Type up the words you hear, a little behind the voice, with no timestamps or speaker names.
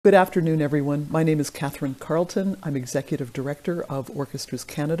Good afternoon, everyone. My name is Catherine Carlton. I'm Executive Director of Orchestras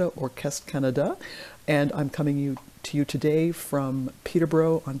Canada, Orchestra Canada, and I'm coming to you today from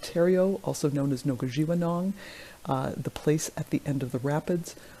Peterborough, Ontario, also known as Nogajiwanong, the place at the end of the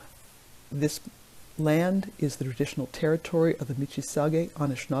rapids. This land is the traditional territory of the Mississauga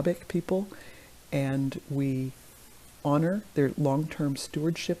Anishinaabe people, and we honor their long-term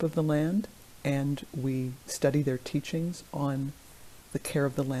stewardship of the land, and we study their teachings on the care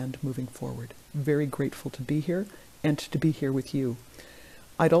of the land moving forward. Very grateful to be here and to be here with you.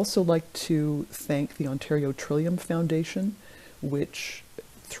 I'd also like to thank the Ontario Trillium Foundation, which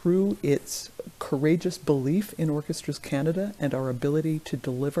through its courageous belief in Orchestras Canada and our ability to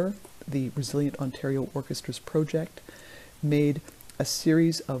deliver the Resilient Ontario Orchestras project, made a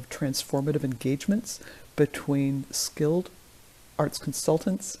series of transformative engagements between skilled arts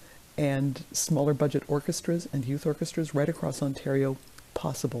consultants and smaller budget orchestras and youth orchestras right across Ontario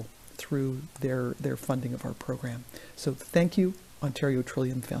possible through their funding of our program. So thank you, Ontario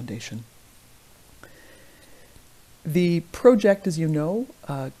Trillium Foundation. The project, as you know,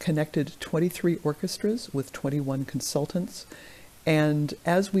 connected 23 orchestras with 21 consultants. And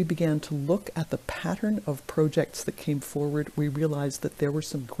as we began to look at the pattern of projects that came forward, we realized that there were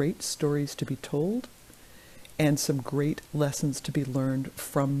some great stories to be told and some great lessons to be learned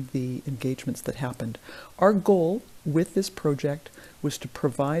from the engagements that happened. Our goal with this project was to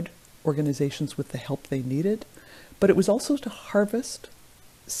provide organizations with the help they needed, but it was also to harvest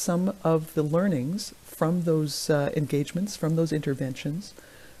some of the learnings from those engagements, from those interventions,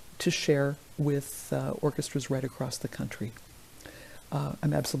 to share with orchestras right across the country.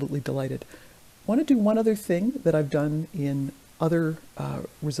 I'm absolutely delighted. I want to do one other thing that I've done in other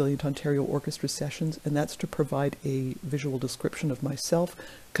Resilient Ontario Orchestra sessions, and that's to provide a visual description of myself,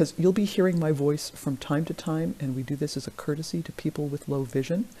 because you'll be hearing my voice from time to time, and we do this as a courtesy to people with low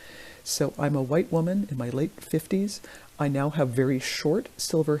vision. So I'm a white woman in my late 50s. I now have very short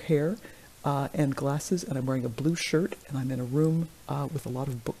silver hair and glasses, and I'm wearing a blue shirt, and I'm in a room with a lot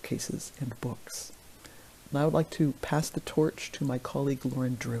of bookcases and books. Now I'd like to pass the torch to my colleague,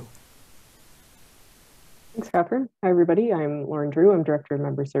 Lauren Drew. Thanks, Catherine. Hi, everybody. I'm Lauren Drew. I'm Director of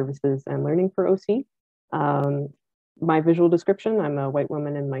Member Services and Learning for OC. My visual description, I'm a white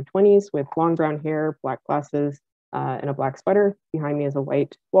woman in my 20s with long brown hair, black glasses, and a black sweater. Behind me is a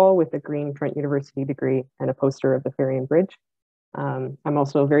white wall with a green Trent University degree and a poster of the ferry and bridge. I'm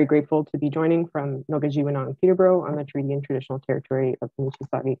also very grateful to be joining from Nogajiwanong, Peterborough on the treaty and traditional territory of the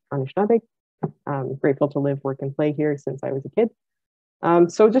Mississauga Anishinaabe. I'm grateful to live, work, and play here since I was a kid.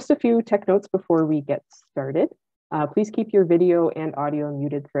 So just a few tech notes before we get started. Please keep your video and audio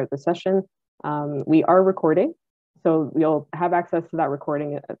muted throughout the session. We are recording, so you'll have access to that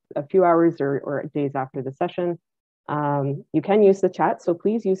recording a few hours or days after the session. You can use the chat, so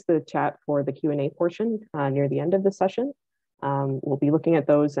please use the chat for the Q&A portion near the end of the session. We'll be looking at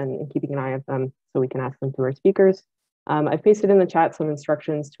those and keeping an eye on them so we can ask them to our speakers. I've pasted in the chat some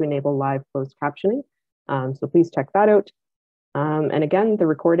instructions to enable live closed captioning, so please check that out. And again, the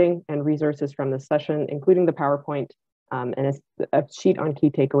recording and resources from this session, including the PowerPoint and a sheet on key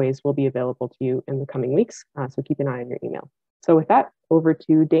takeaways, will be available to you in the coming weeks. So keep an eye on your email. So with that, over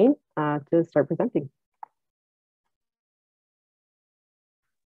to Dane to start presenting.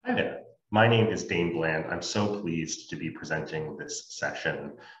 Hi there. My name is Dane Bland. I'm so pleased to be presenting this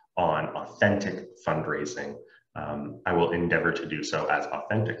session on authentic fundraising. I will endeavor to do so as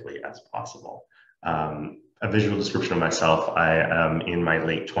authentically as possible. A visual description of myself: I am in my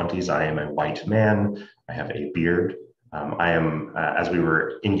late 20s. I am a white man. I have a beard. I am, as we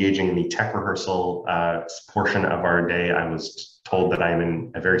were engaging in the tech rehearsal portion of our day, I was told that I'm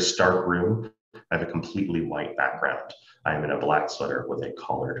in a very stark room. I have a completely white background. I am in a black sweater with a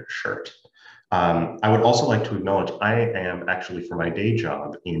collared shirt. I would also like to acknowledge I am actually, for my day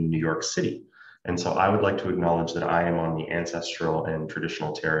job, in New York City. And so I would like to acknowledge that I am on the ancestral and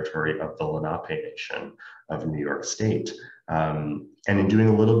traditional territory of the Lenape Nation of New York State. And in doing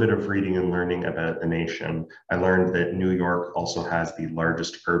a little bit of reading and learning about the nation, I learned that New York also has the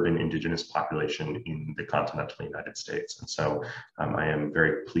largest urban Indigenous population in the continental United States. And so I am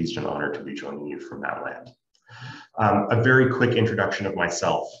very pleased and honored to be joining you from that land. A very quick introduction of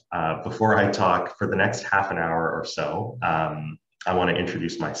myself. Before I talk for the next half an hour or so, I want to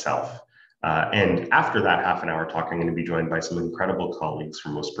introduce myself. And after that half an hour talk, I'm going to be joined by some incredible colleagues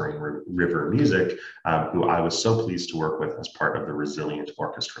from Whispering River Music, who I was so pleased to work with as part of the Resilient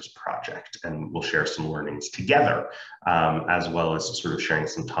Orchestras project. And we'll share some learnings together, as well as sort of sharing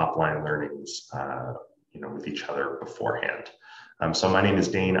some top line learnings with each other beforehand. So my name is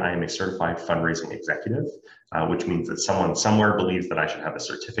Dane. I am a certified fundraising executive, which means that someone somewhere believes that I should have a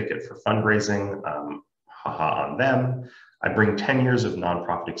certificate for fundraising. Haha on them. I bring 10 years of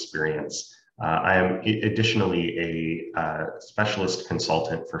nonprofit experience. I am additionally a specialist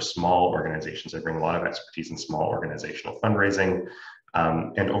consultant for small organizations. I bring a lot of expertise in small organizational fundraising.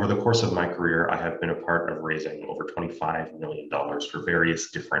 And over the course of my career, I have been a part of raising over $25 million for various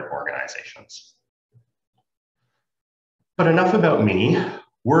different organizations. But enough about me.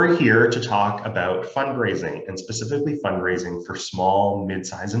 We're here to talk about fundraising, and specifically fundraising for small,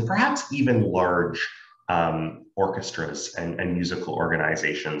 mid-sized, and perhaps even large orchestras and musical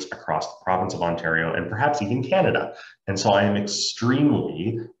organizations across the province of Ontario and perhaps even Canada. And so I am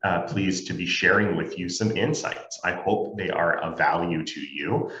extremely pleased to be sharing with you some insights. I hope they are of value to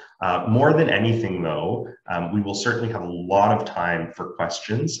you. More than anything, though, we will certainly have a lot of time for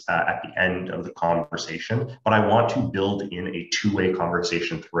questions at the end of the conversation, but I want to build in a two-way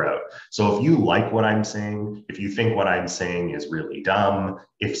conversation throughout. So if you like what I'm saying, if you think what I'm saying is really dumb,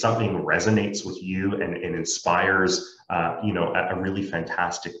 if something resonates with you and inspires a really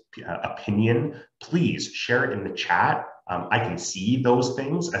fantastic opinion, please share it in the chat. I can see those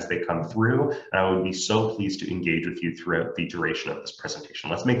things as they come through, and I would be so pleased to engage with you throughout the duration of this presentation.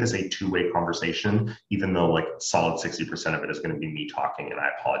 Let's make this a two-way conversation, even though like solid 60% of it is going to be me talking, and I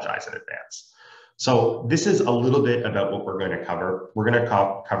apologize in advance. So this is a little bit about what we're going to cover. We're going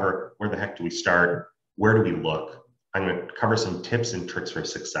to cover where the heck do we start? Where do we look? I'm going to cover some tips and tricks for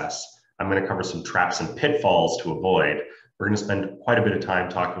success. I'm going to cover some traps and pitfalls to avoid. We're going to spend quite a bit of time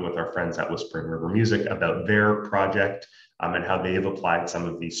talking with our friends at Whispering River Music about their project and how they have applied some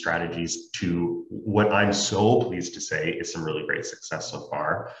of these strategies to what I'm so pleased to say is some really great success so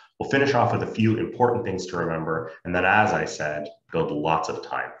far. We'll finish off with a few important things to remember, and then, as I said, build lots of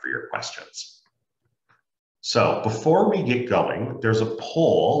time for your questions. So before we get going, there's a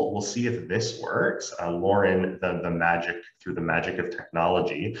poll. We'll see if this works. Lauren, through the magic of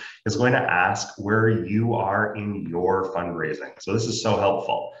technology, is going to ask where you are in your fundraising. So this is so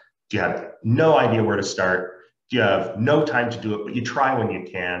helpful. Do you have no idea where to start? Do you have no time to do it, but you try when you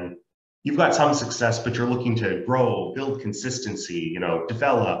can? You've got some success, but you're looking to grow, build consistency,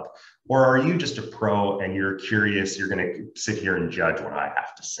 develop. Or are you just a pro and you're curious, you're going to sit here and judge what I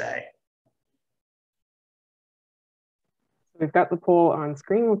have to say? We've got the poll on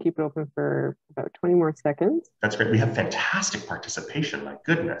screen. We'll keep it open for about 20 more seconds. That's great. We have fantastic participation. My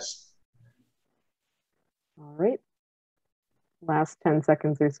goodness. All right. Last 10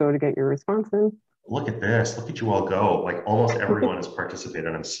 seconds or so to get your response in. Look at this. Look at you all go. Like almost everyone has participated.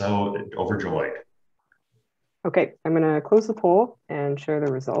 I'm so overjoyed. Okay, I'm going to close the poll and share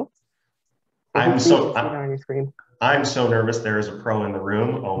the results. I'm on your screen. I'm so nervous. There is a pro in the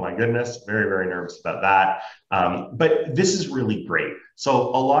room. Oh my goodness. Very, very nervous about that. But this is really great. So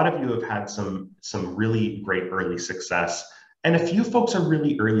a lot of you have had some really great early success, and a few folks are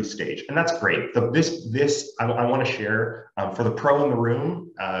really early stage, and that's great. I want to share for the pro in the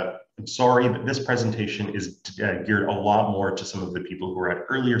room. I'm sorry, but this presentation is geared a lot more to some of the people who are at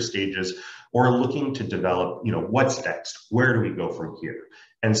earlier stages or looking to develop, what's next? Where do we go from here?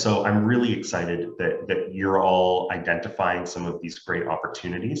 And so I'm really excited that you're all identifying some of these great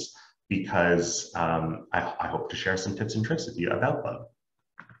opportunities, because I hope to share some tips and tricks with you about them.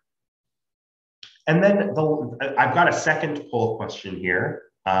 And then I've got a second poll question here.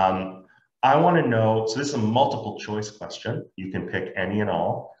 I want to know, so this is a multiple choice question. You can pick any and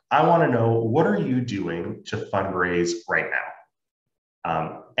all. I want to know, what are you doing to fundraise right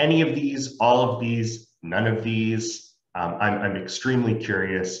now? Any of these, all of these, none of these? I'm extremely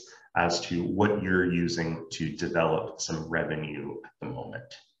curious as to what you're using to develop some revenue at the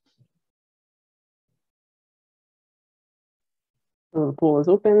moment. So the poll is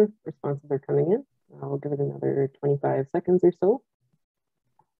open. Responses are coming in. I'll give it another 25 seconds or so.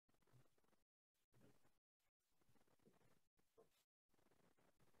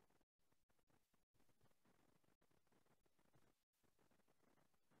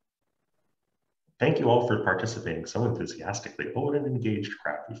 Thank you all for participating so enthusiastically. Oh, what an engaged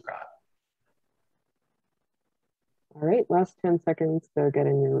crowd we've got. All right, last 10 seconds to get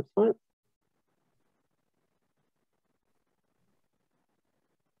in your response.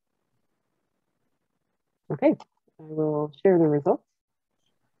 Okay, I will share the results.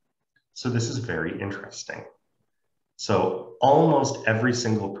 So this is very interesting. So almost every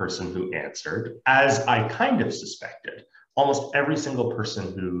single person who answered, as I kind of suspected, almost every single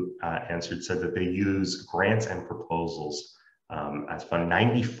person who answered said that they use grants and proposals as fun.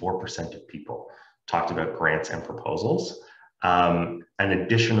 94% of people talked about grants and proposals. An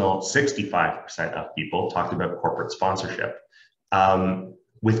additional 65% of people talked about corporate sponsorship.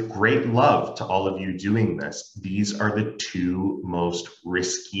 With great love to all of you doing this, these are the two most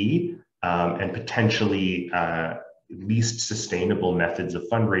risky and potentially least sustainable methods of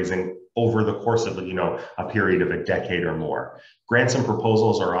fundraising over the course of, a period of a decade or more. Grants and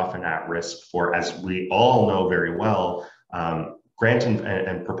proposals are often at risk for, as we all know very well, grant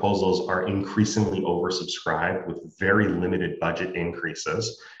and proposals are increasingly oversubscribed with very limited budget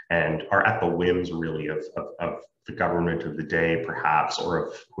increases and are at the whims really of the government of the day, perhaps, or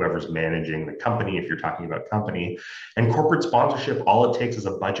of whoever's managing the company, if you're talking about company. And corporate sponsorship, all it takes is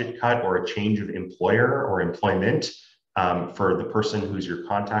a budget cut or a change of employer or employment for the person who's your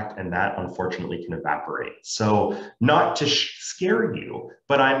contact, and that unfortunately can evaporate. So not to scare you,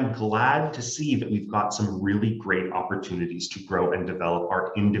 but I'm glad to see that we've got some really great opportunities to grow and develop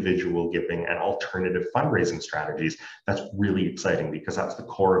our individual giving and alternative fundraising strategies. That's really exciting, because that's the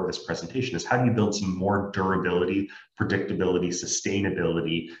core of this presentation, is how do you build some more durability, predictability,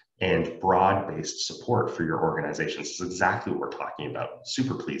 sustainability, and broad-based support for your organizations. This is exactly what we're talking about.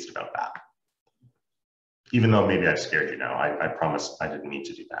 Super pleased about that. Even though maybe I've scared you now, I promise I didn't mean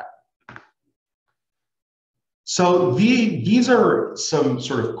to do that. So these are some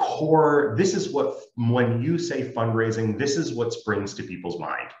sort of core, this is what, when you say fundraising, this is what springs to people's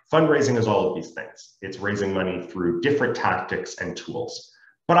mind. Fundraising is all of these things. It's raising money through different tactics and tools.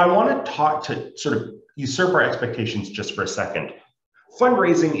 But I want to talk to sort of usurp our expectations just for a second.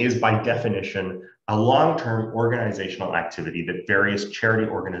 Fundraising is by definition a long-term organizational activity that various charity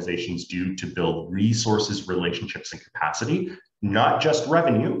organizations do to build resources, relationships, and capacity, not just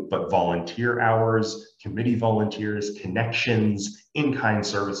revenue, but volunteer hours, committee volunteers, connections, in-kind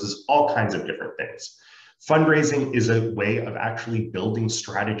services, all kinds of different things. Fundraising is a way of actually building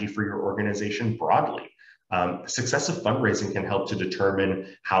strategy for your organization broadly. Success of fundraising can help to determine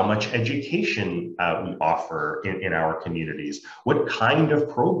how much education we offer in our communities, what kind of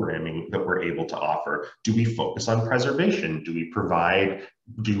programming that we're able to offer. Do we focus on preservation? Do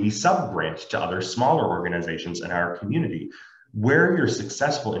we sub-grant to other smaller organizations in our community? Where you're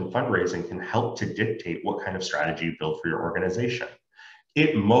successful in fundraising can help to dictate what kind of strategy you build for your organization.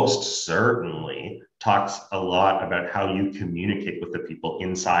 It most certainly talks a lot about how you communicate with the people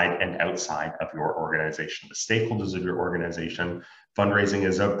inside and outside of your organization, the stakeholders of your organization. Fundraising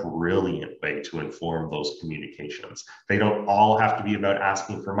is a brilliant way to inform those communications. They don't all have to be about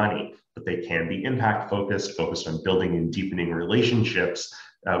asking for money, but they can be impact focused on building and deepening relationships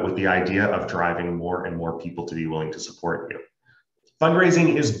with the idea of driving more and more people to be willing to support you.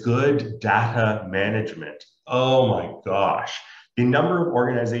 Fundraising is good data management. Oh my gosh. The number of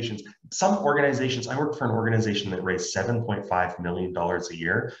organizations, some organizations, I worked for an organization that raised $7.5 million a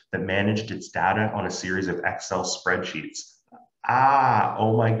year that managed its data on a series of Excel spreadsheets.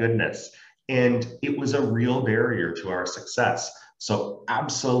 Oh my goodness. And it was a real barrier to our success. So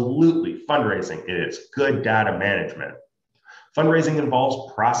absolutely, fundraising is good data management. Fundraising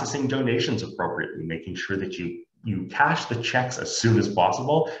involves processing donations appropriately, making sure that you cash the checks as soon as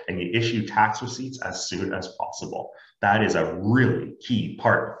possible and you issue tax receipts as soon as possible. That is a really key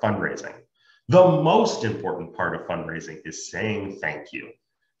part of fundraising. The most important part of fundraising is saying thank you.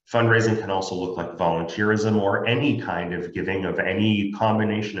 Fundraising can also look like volunteerism or any kind of giving of any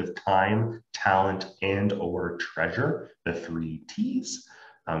combination of time, talent, and or treasure, the 3 T's.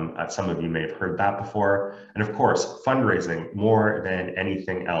 Some of you may have heard that before. And of course, fundraising, more than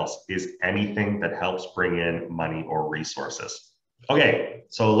anything else, is anything that helps bring in money or resources. Okay,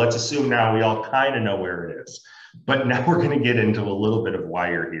 so let's assume now we all kind of know where it is. But now we're going to get into a little bit of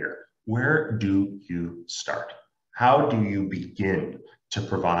why you're here. Where do you start? How do you begin to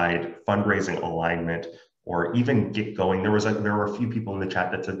provide fundraising alignment or even get going? There were a few people in the chat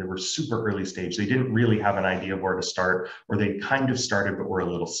that said they were super early stage. They didn't really have an idea of where to start, or they kind of started but were a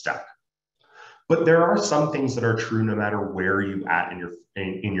little stuck. But there are some things that are true no matter where you at in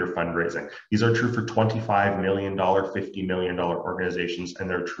your fundraising. These are true for $25 million, $50 million organizations, and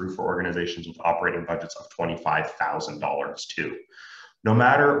they're true for organizations with operating budgets of $25,000 too. No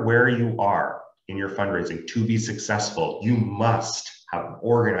matter where you are in your fundraising, to be successful, you must have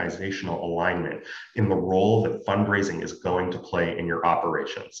organizational alignment in the role that fundraising is going to play in your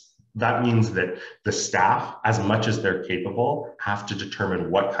operations. That means that the staff, as much as they're capable, have to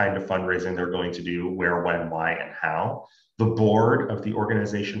determine what kind of fundraising they're going to do, where, when, why, and how. The board of the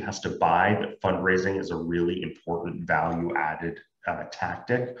organization has to buy that fundraising is a really important value-added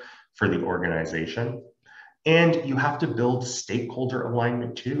tactic for the organization. And you have to build stakeholder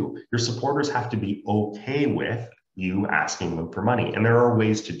alignment too. Your supporters have to be okay with, you asking them for money. And there are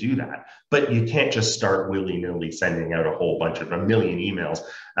ways to do that, but you can't just start willy-nilly sending out a million emails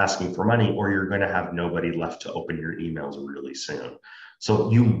asking for money, or you're going to have nobody left to open your emails really soon.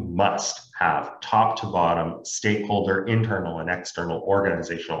 So you must have top to bottom stakeholder, internal and external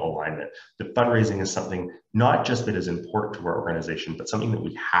organizational alignment. The fundraising is something not just that is important to our organization, but something that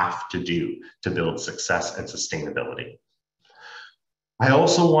we have to do to build success and sustainability. I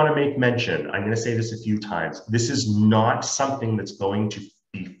also want to make mention, I'm going to say this a few times, this is not something that's going to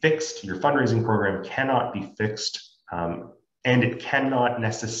be fixed. Your fundraising program cannot be fixed, and it cannot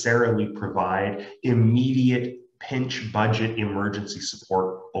necessarily provide immediate pinch budget emergency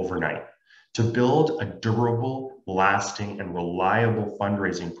support overnight. To build a durable, lasting, and reliable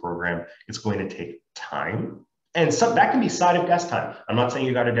fundraising program, it's going to take time. And so that can be side of desk time. I'm not saying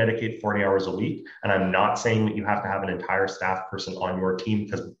you got to dedicate 40 hours a week, and I'm not saying that you have to have an entire staff person on your team,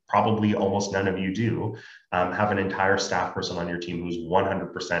 because probably almost none of you do have an entire staff person on your team who's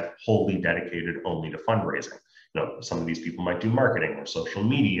 100% wholly dedicated only to fundraising. You know, some of these people might do marketing or social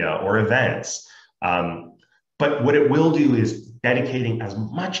media or events. But what it will do is dedicating as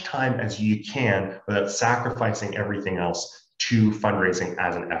much time as you can without sacrificing everything else to fundraising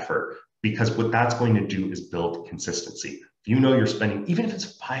as an effort, because what that's going to do is build consistency. If you know you're spending, even if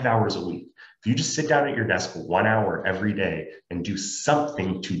it's 5 hours a week, if you just sit down at your desk 1 hour every day and do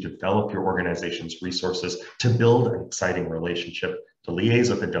something to develop your organization's resources, to build an exciting relationship, to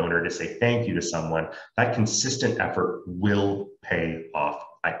liaise with a donor, to say thank you to someone, that consistent effort will pay off.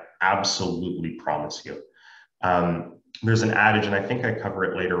 I absolutely promise you. There's an adage, and I think I cover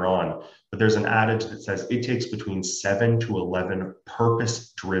it later on, but there's an adage that says it takes between 7 to 11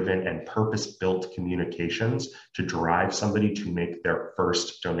 purpose-driven and purpose-built communications to drive somebody to make their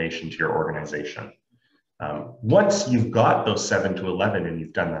first donation to your organization. Once you've got those 7 to 11 and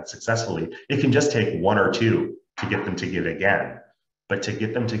you've done that successfully, it can just take 1 or 2 to get them to give again. But to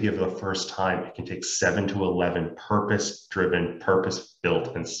get them to give the first time, it can take 7 to 11 purpose-driven,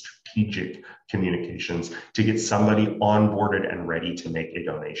 purpose-built, and strategic communications to get somebody onboarded and ready to make a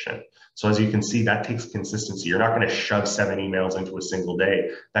donation. So as you can see, that takes consistency. You're not going to shove 7 emails into a single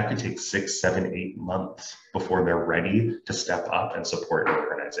day. That could take 6, 7, 8 months before they're ready to step up and support your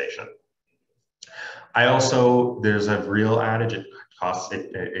organization. There's a real adage, it costs,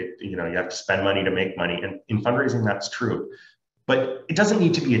 you know, you have to spend money to make money. And in fundraising, that's true. But it doesn't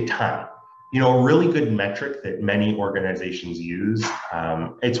need to be a ton. You know, a really good metric that many organizations use,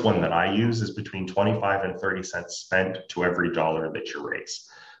 it's one that I use, is between 25 and 30 cents spent to every dollar that you raise,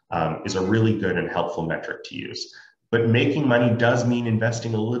 is a really good and helpful metric to use. But making money does mean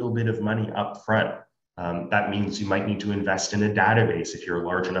investing a little bit of money up front. That means you might need to invest in a database if you're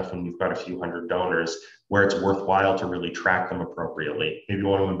large enough and you've got a few hundred donors, where it's worthwhile to really track them appropriately. Maybe you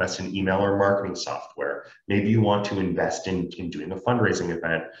want to invest in email or marketing software. Maybe you want to invest in doing a fundraising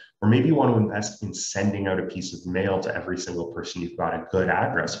event, or maybe you want to invest in sending out a piece of mail to every single person you've got a good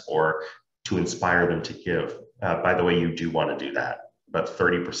address for to inspire them to give. By the way, you do want to do that. About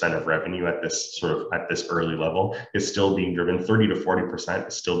 30% of revenue at this early level is still being driven, 30 to 40%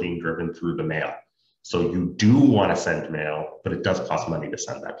 is still being driven through the mail. So you do want to send mail, but it does cost money to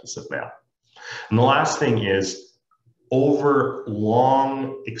send that piece of mail. And the last thing is, over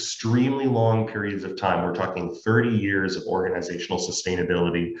long, extremely long periods of time, we're talking 30 years of organizational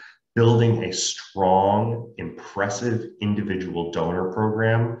sustainability, building a strong, impressive individual donor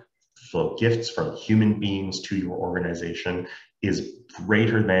program, so gifts from human beings to your organization, is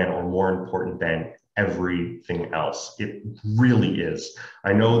greater than or more important than everything else. It really is.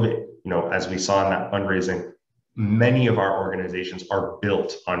 I know that, you know, as we saw in that fundraising, many of our organizations are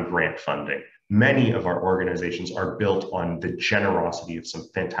built on grant funding. Many of our organizations are built on the generosity of some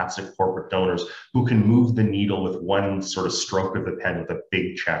fantastic corporate donors who can move the needle with one sort of stroke of the pen with a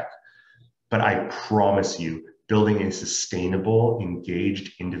big check. But I promise you, building a sustainable,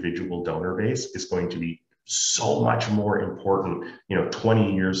 engaged individual donor base is going to be so much more important. You know,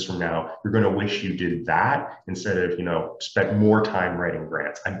 20 years from now, you're going to wish you did that instead of, you know, spent more time writing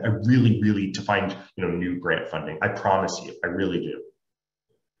grants. I really, to find, you know, new grant funding. I promise you, I really do.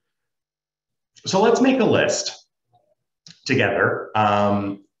 So let's make a list together.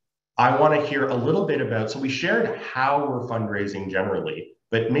 I want to hear a little bit about, so we shared how we're fundraising generally,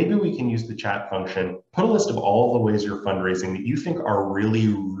 but maybe we can use the chat function, put a list of all the ways you're fundraising that you think are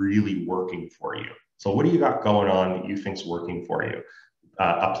really working for you. So what do you got going on that you think's working for you?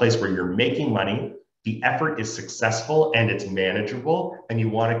 A place where you're making money, the effort is successful and it's manageable, and you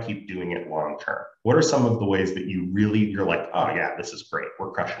want to keep doing it long term. What are some of the ways that you're like, oh yeah, this is great,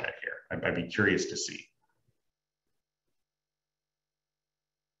 we're crushing it here? I'd be curious to see.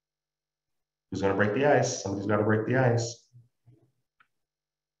 Who's going to break the ice? Somebody's got to break the ice.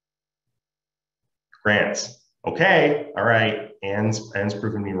 Grants. Okay, all right. Anne's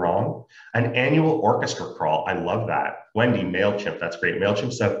proven me wrong. An annual orchestra crawl. I love that. Wendy, MailChimp. That's great.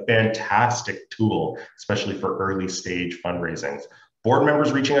 MailChimp's a fantastic tool, especially for early stage fundraising. Board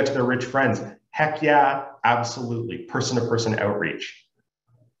members reaching out to their rich friends. Heck yeah, absolutely. Person-to-person outreach.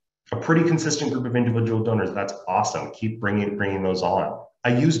 A pretty consistent group of individual donors. That's awesome. Keep bringing those on.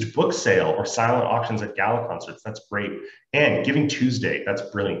 A used book sale or silent auctions at gala concerts. That's great. And Giving Tuesday. That's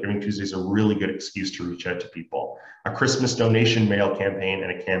brilliant. Giving Tuesday is a really good excuse to reach out to people. A Christmas donation mail campaign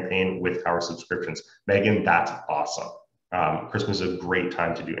and a campaign with our subscriptions. Megan, that's awesome. Christmas is a great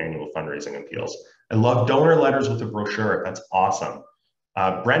time to do annual fundraising appeals. I love donor letters with a brochure. That's awesome.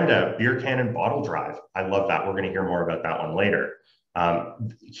 Brenda, beer can and bottle drive. I love that. We're going to hear more about that one later.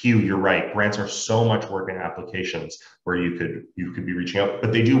 Hugh, you're right. Grants are so much work in applications where you could be reaching out,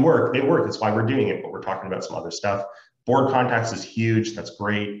 but they do work. They work. That's why we're doing it. But we're talking about some other stuff. Board contacts is huge. That's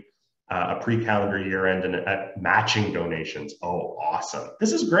great. A pre-calendar year end and matching donations. Oh, awesome.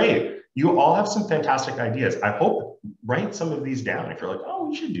 This is great. You all have some fantastic ideas. I hope write some of these down. If you're like, oh,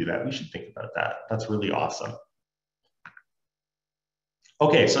 we should do that. We should think about that. That's really awesome.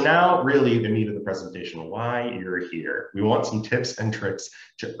 Okay, so now really the meat of the presentation, why you're here. We want some tips and tricks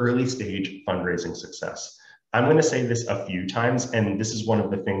to early stage fundraising success. I'm going to say this a few times, and this is one of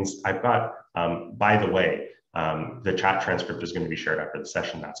the things I've got, by the way, the chat transcript is going to be shared after the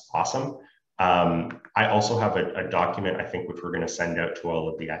session. That's awesome. I also have a document, I think, which we're going to send out to all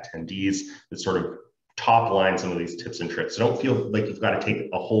of the attendees that sort of top line some of these tips and tricks. So don't feel like you've got to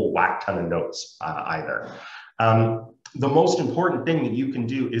take a whole whack ton of notes either. The most important thing that you can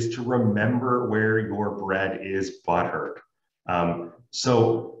do is to remember where your bread is buttered.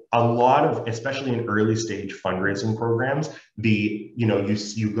 So a lot of, especially in early stage fundraising programs,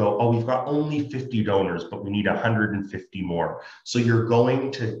 you go, oh, we've got only 50 donors, but we need 150 more. So you're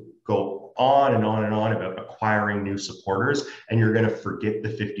going to go on and on and on about acquiring new supporters, and you're going to forget the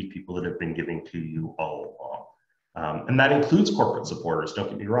 50 people that have been giving to you all along. And that includes corporate supporters. Don't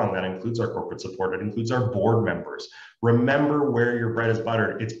get me wrong, that includes our corporate support. It includes our board members. Remember where your bread is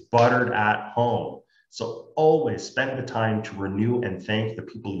buttered. It's buttered at home. So always spend the time to renew and thank the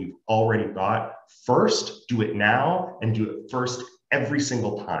people you've already got. First, do it now, and do it first every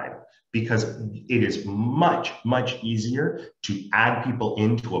single time, because it is much, much easier to add people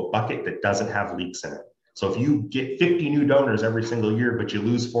into a bucket that doesn't have leaks in it. So if you get 50 new donors every single year, but you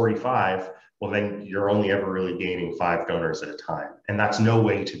lose 45, well, then you're only ever really gaining 5 donors at a time. And that's no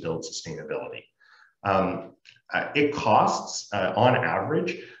way to build sustainability. It costs, on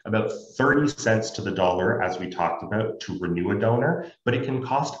average, about 30 cents to the dollar, as we talked about, to renew a donor, but it can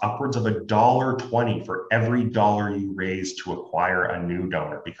cost upwards of $1.20 for every dollar you raise to acquire a new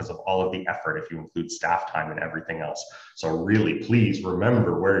donor, because of all of the effort, if you include staff time and everything else. So really, please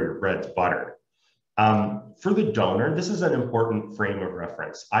remember where your bread's buttered. For the donor, this is an important frame of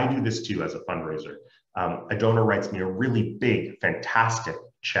reference. I do this too as a fundraiser. A donor writes me a really big, fantastic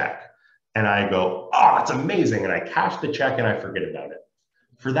check, and I go, oh, that's amazing, and I cash the check and I forget about it.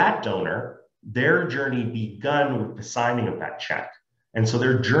 For that donor, their journey begun with the signing of that check. And so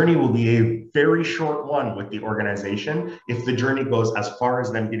their journey will be a very short one with the organization if the journey goes as far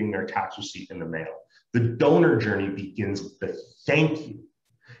as them getting their tax receipt in the mail. The donor journey begins with the thank you.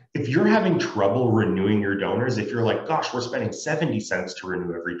 If you're having trouble renewing your donors, if you're like, gosh, we're spending 70 cents to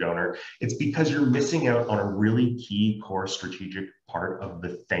renew every donor, it's because you're missing out on a really key core strategic part of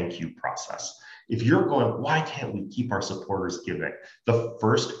the thank you process. If you're going, why can't we keep our supporters giving? The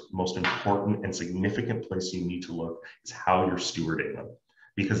first, most important and significant place you need to look is how you're stewarding them,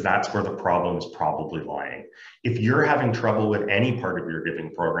 because that's where the problem is probably lying. If you're having trouble with any part of your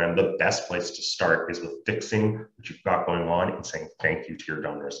giving program, the best place to start is with fixing what you've got going on and saying thank you to your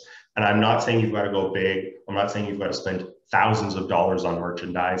donors. And I'm not saying you've got to go big. I'm not saying you've got to spend thousands of dollars on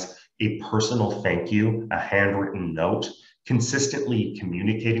merchandise. A personal thank you, a handwritten note, consistently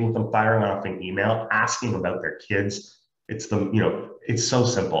communicating with them, firing off an email, asking about their kids. It's so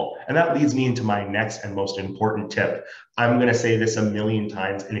simple. And that leads me into my next and most important tip. I'm going to say this a million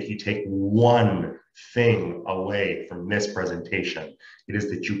times, and if you take one thing away from this presentation, it is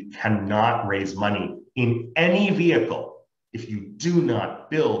that you cannot raise money in any vehicle if you do not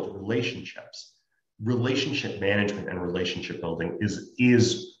build relationships. Relationship management and relationship building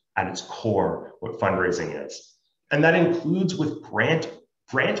is at its core what fundraising is. And that includes with grant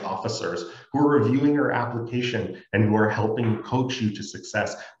grant officers who are reviewing your application and who are helping coach you to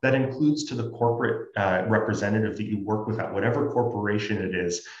success. That includes to the corporate representative that you work with at whatever corporation it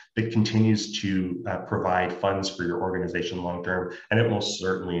is that continues to provide funds for your organization long-term. And it most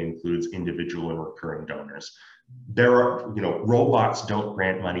certainly includes individual and recurring donors. There are, robots don't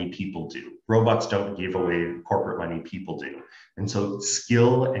grant money, people do. Robots don't give away corporate money, people do. And so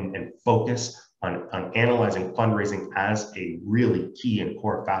skill and focus on analyzing fundraising as a really key and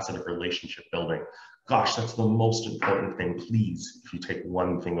core facet of relationship building. Gosh, that's the most important thing. Please, if you take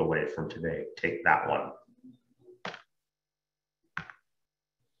one thing away from today, take that one.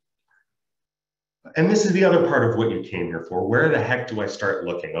 And this is the other part of what you came here for. Where the heck do I start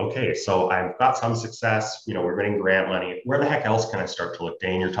looking? Okay, so I've got some success, we're getting grant money. Where the heck else can I start to look?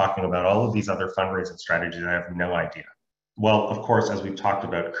 Dane, you're talking about all of these other fundraising strategies. I have no idea. Well, of course, as we've talked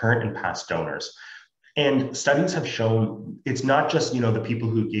about, current and past donors. And studies have shown it's not just, the people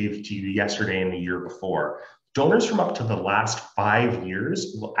who gave to you yesterday and the year before. Donors from up to the last 5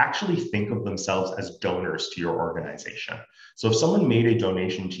 years will actually think of themselves as donors to your organization. So if someone made a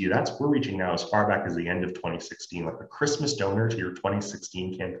donation to you, we're reaching now as far back as the end of 2016, like a Christmas donor to your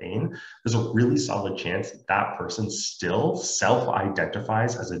 2016 campaign, there's a really solid chance that that person still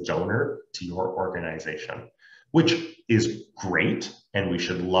self-identifies as a donor to your organization, which is great, and we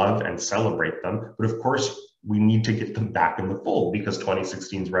should love and celebrate them. But of course, we need to get them back in the fold because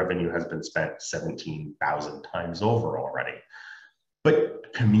 2016's revenue has been spent 17,000 times over already.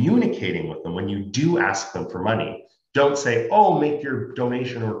 But communicating with them, when you do ask them for money, don't say, oh, make your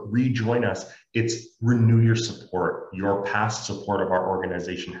donation or rejoin us. It's renew your support. Your past support of our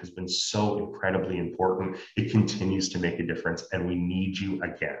organization has been so incredibly important. It continues to make a difference, and we need you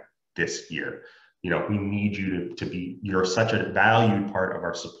again this year. We need you to be, you're such a valued part of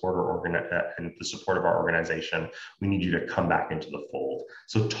our supporter and the support of our organization. We need you to come back into the fold.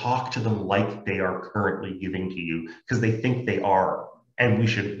 So talk to them like they are currently giving to you, because they think they are, and we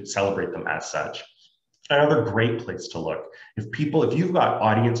should celebrate them as such. Another great place to look, if you've got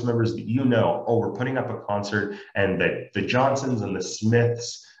audience members that we're putting up a concert, and the Johnsons and the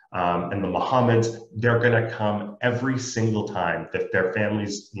Smiths and the Mohammeds, they're going to come every single time, that their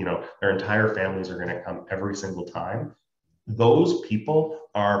families, their entire families are going to come every single time. Those people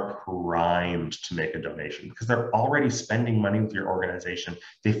are primed to make a donation because they're already spending money with your organization.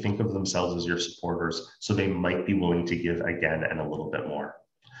 They think of themselves as your supporters, so they might be willing to give again and a little bit more.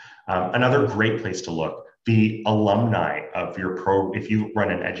 Another great place to look, the alumni of your if you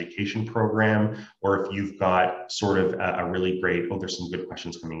run an education program, or if you've got sort of a really great, there's some good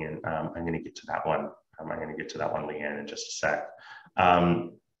questions coming in. I'm going to get to that one. Leanne, in just a sec.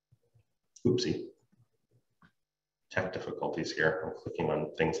 Oopsie. Tech difficulties here. I'm clicking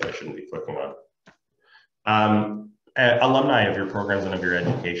on things that I shouldn't be clicking on. Alumni of your programs and of your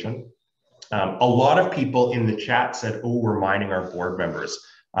education. A lot of people in the chat said, we're mining our board members.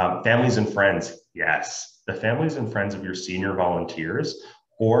 Families and friends, yes. The families and friends of your senior volunteers,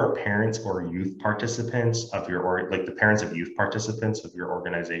 or parents or youth participants of the parents of youth participants of your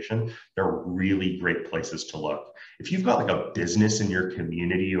organization, they're really great places to look. If you've got like a business in your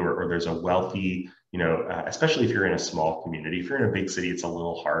community, or there's a wealthy, especially if you're in a small community. If you're in a big city, it's a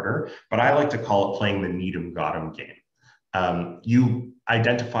little harder, but I like to call it playing the need 'em got 'em game. You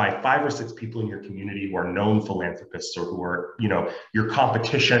identify 5 or 6 people in your community who are known philanthropists, or who are, your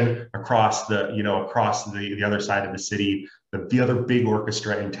competition across the other side of the city, the other big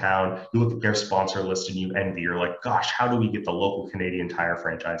orchestra in town. You look at their sponsor list and you envy. You're like, gosh, how do we get the local Canadian Tire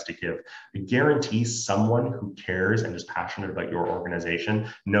franchise to give? I guarantee someone who cares and is passionate about your organization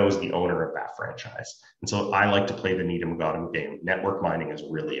knows the owner of that franchise. And so I like to play the need 'em got 'em game. Network mining is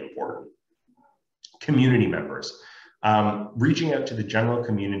really important. Community members. Reaching out to the general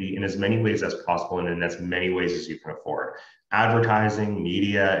community in as many ways as possible and in as many ways as you can afford. Advertising,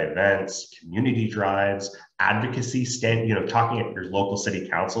 media, events, community drives, advocacy, talking at your local city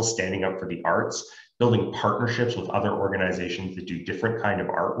council, standing up for the arts, building partnerships with other organizations that do different kind of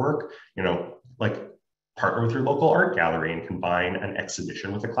artwork, like partner with your local art gallery and combine an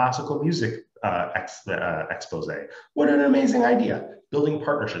exhibition with a classical music expose. What an amazing idea. Building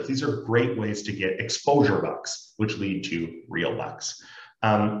partnerships. These are great ways to get exposure bucks, which lead to real bucks.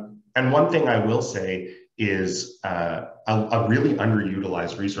 And one thing I will say is a really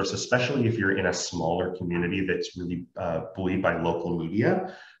underutilized resource, especially if you're in a smaller community that's really buoyed by local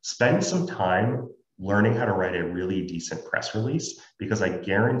media. Spend some time learning how to write a really decent press release, because I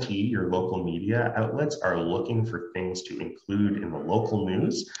guarantee your local media outlets are looking for things to include in the local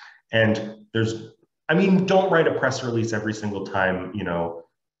news. And don't write a press release every single time,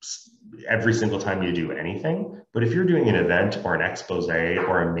 every single time you do anything. But if you're doing an event or an expose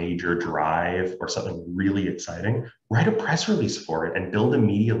or a major drive or something really exciting, write a press release for it and build a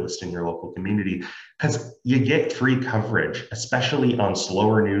media list in your local community, because you get free coverage, especially on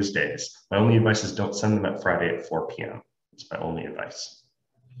slower news days. My only advice is don't send them at Friday at 4 p.m. It's my only advice.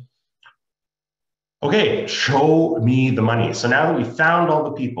 Okay, show me the money. So now that we found all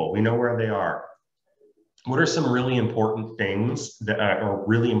the people, we know where they are. What are some really important things that are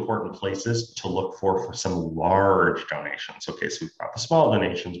really important places to look for some large donations? Okay, so we've got the small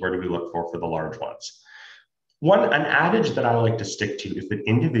donations. Where do we look for the large ones? An adage that I like to stick to is that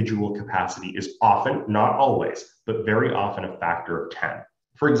individual capacity is often, not always, but very often a factor of 10.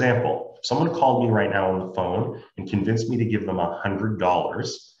 For example, if someone called me right now on the phone and convinced me to give them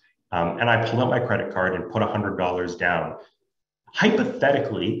 $100, and I pulled out my credit card and put $100 down,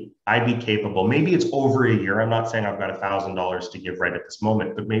 hypothetically, I'd be capable. Maybe it's over a year. I'm not saying I've got $1,000 to give right at this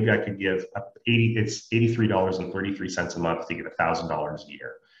moment, but maybe I could give it's $83.33 a month to give $1,000 a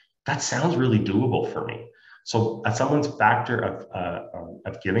year. That sounds really doable for me. So someone's factor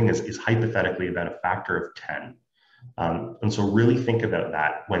of giving is hypothetically about a factor of 10. And so really think about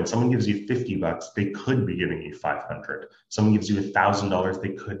that. When someone gives you $50, they could be giving you $500. Someone gives you $1,000,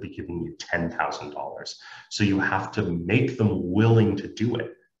 they could be giving you $10,000. So you have to make them willing to do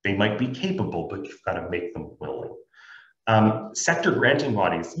it. They might be capable, but you've got to make them willing. Sector granting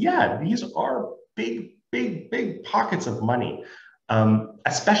bodies, yeah, these are big pockets of money,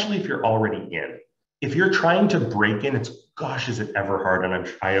 especially if you're already in. If you're trying to break in, it's, gosh, is it ever hard? And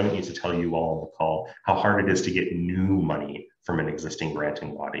I don't need to tell you all on the call how hard it is to get new money from an existing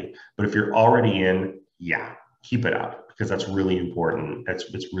granting body. But if you're already in, yeah, keep it up, because that's really important.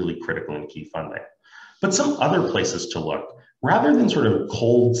 It's really critical in key funding. But some other places to look, rather than sort of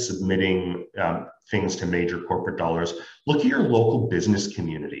cold submitting things to major corporate dollars, look at your local business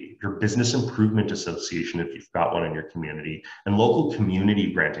community, your business improvement association, if you've got one in your community, and local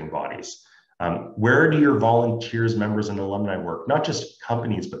community granting bodies. Where do your volunteers, members, and alumni work? Not just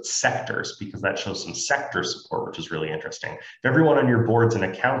companies, but sectors, because that shows some sector support, which is really interesting. If everyone on your board's an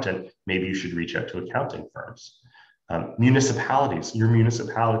accountant, maybe you should reach out to accounting firms. Municipalities, your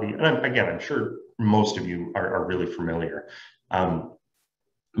municipality, and again, I'm sure most of you are really familiar.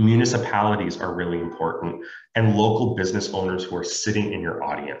 Municipalities are really important, and local business owners who are sitting in your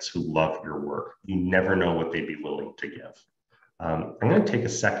audience who love your work. You never know what they'd be willing to give. I'm going to take a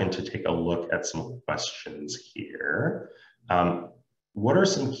second to take a look at some questions here. What are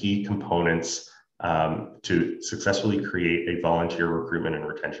some key components to successfully create a volunteer recruitment and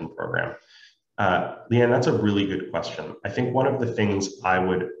retention program? Leanne, that's a really good question. I think one of the things I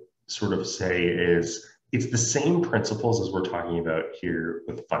would sort of say is it's the same principles as we're talking about here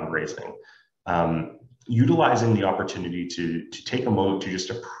with fundraising. Utilizing the opportunity to take a moment to just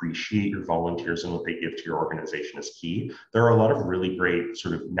appreciate your volunteers and what they give to your organization is key. There are a lot of really great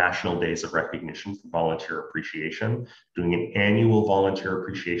sort of national days of recognition for volunteer appreciation. Doing an annual volunteer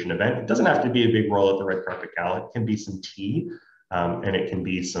appreciation event, it doesn't have to be a big roll at the red carpet gala. It can be some tea and it can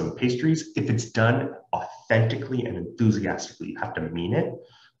be some pastries. If it's done authentically and enthusiastically, you have to mean it.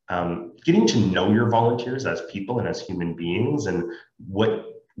 Getting to know your volunteers as people and as human beings, and what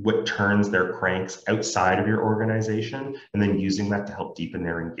turns their cranks outside of your organization, and then using that to help deepen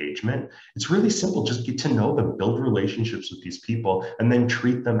their engagement. It's really simple. Just get to know them, build relationships with these people, and then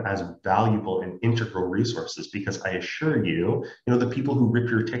treat them as valuable and integral resources. Because I assure you, the people who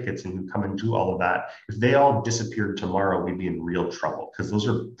rip your tickets and who come and do all of that, if they all disappeared tomorrow, we'd be in real trouble, because those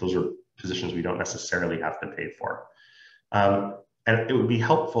are positions we don't necessarily have to pay for. And it would be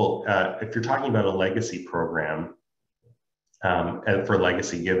helpful if you're talking about a legacy program, and for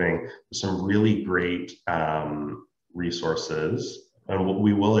legacy giving, some really great resources, and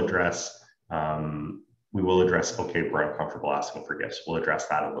we will address, okay, we're uncomfortable asking for gifts. We'll address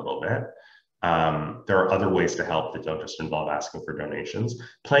that a little bit. There are other ways to help that don't just involve asking for donations.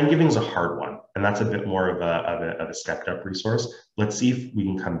 Plan giving is a hard one, and that's a bit more of a stepped up resource. Let's see if we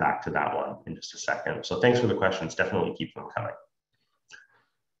can come back to that one in just a second. So thanks for the questions. Definitely keep them coming.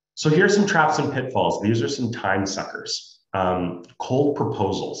 So here's some traps and pitfalls. These are some time suckers. Cold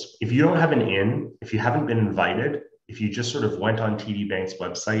proposals. If you don't have an in, if you haven't been invited, if you just sort of went on TD Bank's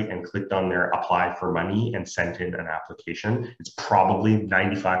website and clicked on their apply for money and sent in an application, it's probably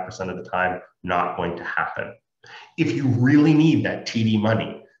 95% of the time not going to happen. If you really need that TD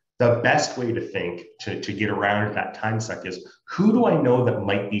money, the best way to think to get around that time suck is, who do I know that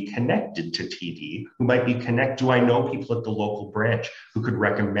might be connected to TD? Who might be do I know people at the local branch who could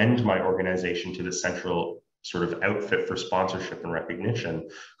recommend my organization to the central sort of outfit for sponsorship and recognition,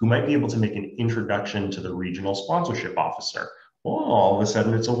 who might be able to make an introduction to the regional sponsorship officer well, all of a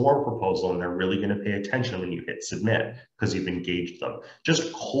sudden it's a warm proposal and they're really going to pay attention when you hit submit because you've engaged them.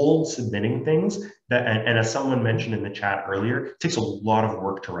 Just cold submitting things that, and as someone mentioned in the chat earlier, it takes a lot of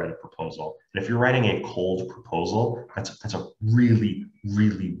work to write a proposal. And if you're writing a cold proposal, that's a really,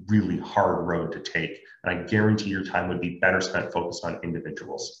 really, really hard road to take. And I guarantee your time would be better spent focused on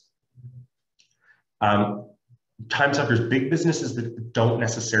individuals. Time suckers, big businesses that don't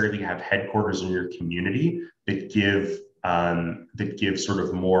necessarily have headquarters in your community that give sort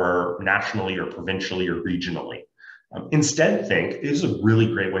of more nationally or provincially or regionally. Instead, think this is a really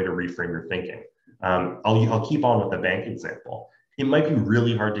great way to reframe your thinking. I'll keep on with the bank example. It might be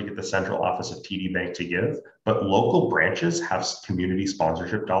really hard to get the central office of TD Bank to give, but local branches have community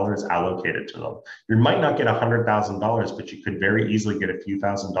sponsorship dollars allocated to them. You might not get $100,000, but you could very easily get a few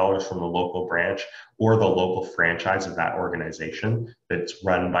 $1,000s from the local branch or the local franchise of that organization that's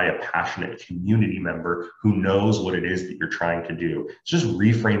run by a passionate community member who knows what it is that you're trying to do. Just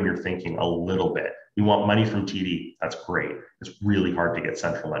reframe your thinking a little bit. You want money from TD, that's great. It's really hard to get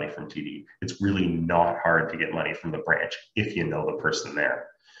central money from TD. It's really not hard to get money from the branch if you know the person there.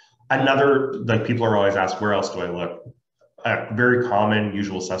 Another, like people are always asked, where else do I look? Very common,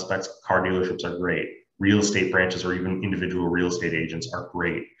 usual suspects, car dealerships are great. Real estate branches or even individual real estate agents are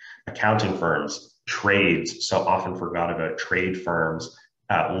great. Accounting firms, trades, so often forgot about trade firms,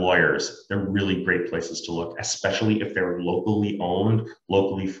 lawyers, they're really great places to look, especially if they're locally owned,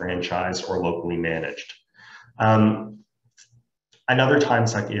 locally franchised, or locally managed. Another time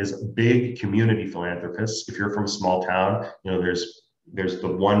suck is big community philanthropists. If you're from a small town, you know, there's the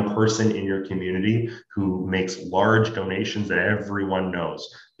one person in your community who makes large donations that everyone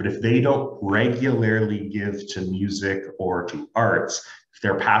knows. But if they don't regularly give to music or to arts, if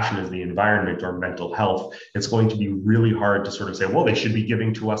their passion is the environment or mental health, it's going to be really hard to sort of say, well, they should be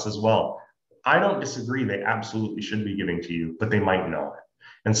giving to us as well. I don't disagree. They absolutely should be giving to you, but they might know it.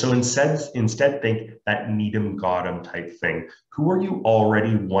 And so instead think that Needham Gotham type thing. Who are you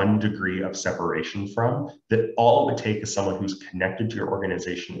already 1 degree of separation from that all it would take is someone who's connected to your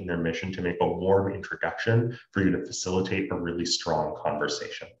organization and their mission to make a warm introduction for you to facilitate a really strong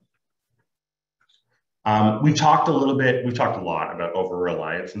conversation. We talked a lot about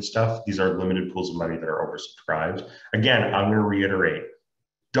over-reliance and stuff. These are limited pools of money that are oversubscribed. Again, I'm going to reiterate,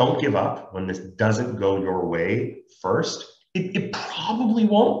 don't give up when this doesn't go your way first. It probably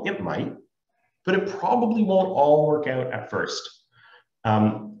won't, it might, but it probably won't all work out at first.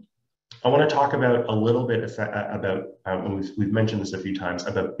 I want to talk about a little bit about, we've mentioned this a few times,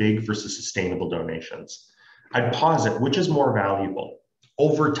 about big versus sustainable donations. I'd posit, which is more valuable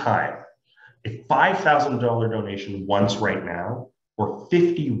over time? A $5,000 donation once right now, or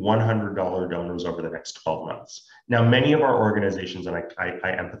 50 $100 donors over the next 12 months. Now, many of our organizations, and I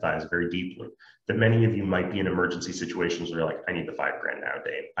empathize very deeply, that many of you might be in emergency situations where you're like, I need the $5 grand now,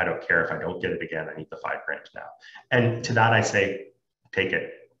 Dave. I don't care if I don't get it again, I need the $5 grand now. And to that I say, take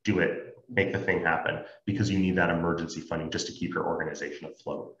it, do it, make the thing happen, because you need that emergency funding just to keep your organization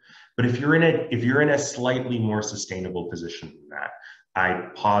afloat. But if you're in a slightly more sustainable position than that, I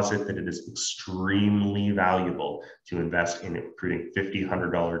posit that it is extremely valuable to invest in recruiting $50,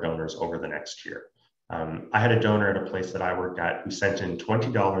 $100 donors over the next year. I had a donor at a place that I worked at who sent in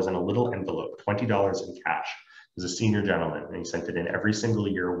 $20 in a little envelope, $20 in cash. He was a senior gentleman, and he sent it in every single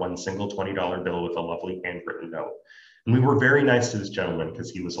year, one single $20 bill with a lovely handwritten note. And we were very nice to this gentleman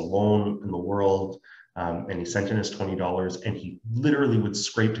because he was alone in the world. And he sent in his $20, and he literally would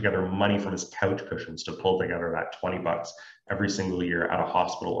scrape together money from his couch cushions to pull together that $20 every single year at a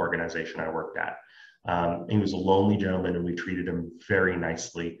hospital organization I worked at. He was a lonely gentleman, and we treated him very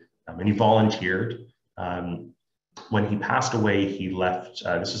nicely. And he volunteered. When he passed away, he left,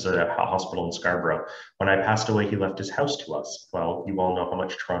 this is a hospital in Scarborough. When I passed away, he left his house to us. Well, you all know how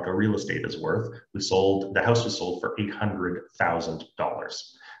much Toronto real estate is worth. The house was sold for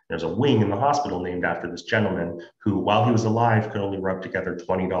 $800,000. There's a wing in the hospital named after this gentleman who, while he was alive, could only rub together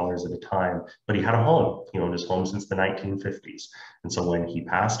 $20 at a time, but he had a home. He owned his home since the 1950s. And so when he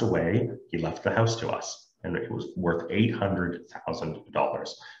passed away, he left the house to us, and it was worth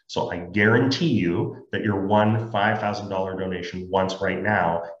 $800,000. So I guarantee you that your one $5,000 donation once right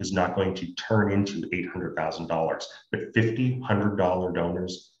now is not going to turn into $800,000, but $50, $100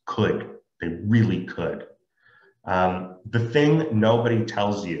 donors could. They really could. The thing nobody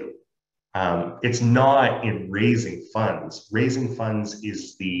tells you, it's not in raising funds. Raising funds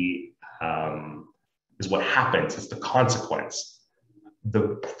is what happens. It's the consequence.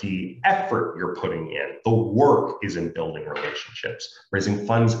 The effort you're putting in, the work is in building relationships. Raising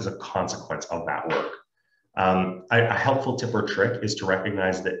funds is a consequence of that work. A helpful tip or trick is to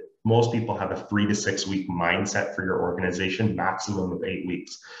recognize that most people have a 3 to 6 week mindset for your organization, maximum of 8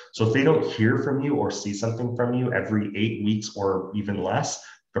 weeks. So if they don't hear from you or see something from you every 8 weeks or even less,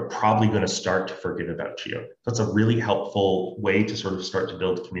 they're probably going to start to forget about you. That's a really helpful way to sort of start to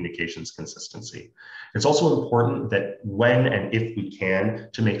build communications consistency. It's also important that when and if we can,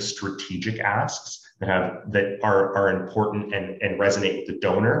 to make strategic asks that are important and resonate with the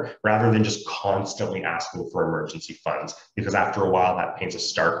donor, rather than just constantly asking for emergency funds, because after a while that paints a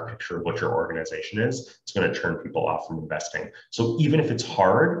stark picture of what your organization is. It's going to turn people off from investing. So even if it's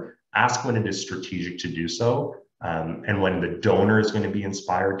hard, ask when it is strategic to do so. And when the donor is going to be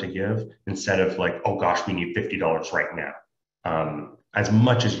inspired to give, instead of like, oh gosh, we need $50 right now, as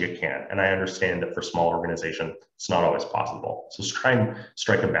much as you can. And I understand that for small organizations, it's not always possible. So try and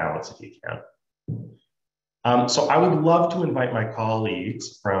strike a balance if you can. So I would love to invite my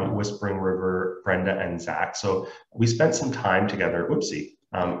colleagues from Whispering River, Brenda and Zach. So we spent some time together,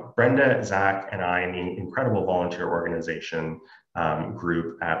 Brenda, Zach, and I in the incredible volunteer organization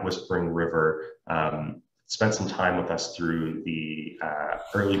group at Whispering River spent some time with us through the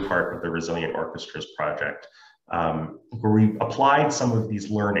early part of the Resilient Orchestras project, where we applied some of these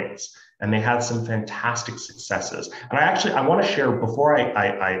learnings, and they had some fantastic successes. And I want to share, before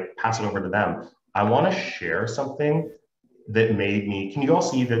I pass it over to them, I want to share something that made me, can you all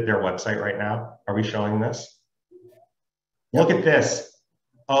see their website right now? Are we showing this? Look at this.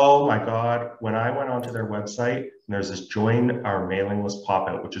 Oh my God, when I went onto their website, there's this join our mailing list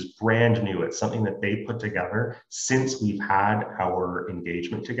pop-out, which is brand new. It's something that they put together since we've had our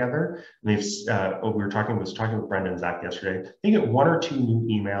engagement together. And they've, we was talking with Brenda and Zach yesterday. They get 1 or 2 new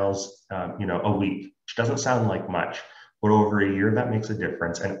emails, a week, which doesn't sound like much, but over a year, that makes a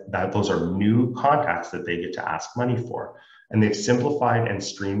difference. And those are new contacts that they get to ask money for. And they've simplified and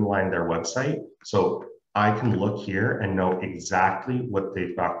streamlined their website. So I can look here and know exactly what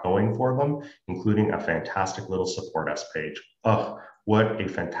they've got going for them, including a fantastic little support us page. Oh, what a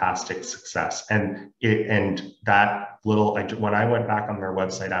fantastic success. And that little, when I went back on their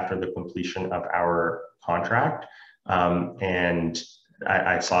website after the completion of our contract, and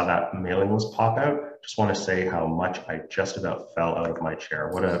I saw that mailing list pop out, just want to say how much I just about fell out of my chair.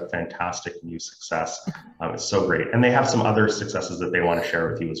 What a fantastic new success. It's so great. And they have some other successes that they want to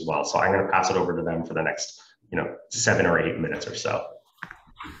share with you as well. So I'm going to pass it over to them for the next 7 or 8 minutes or so.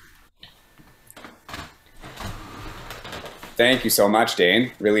 Thank you so much,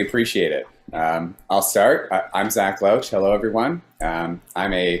 Dane. Really appreciate it. I'll start. I'm Zach Louch. Hello, everyone. I'm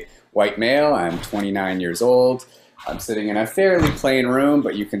a white male. I'm 29 years old. I'm sitting in a fairly plain room,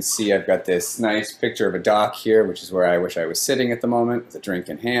 but you can see I've got this nice picture of a dock here, which is where I wish I was sitting at the moment with a drink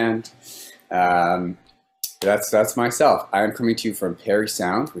in hand. That's myself. I'm coming to you from Parry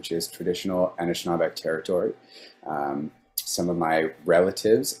Sound, which is traditional Anishinaabe territory. Some of my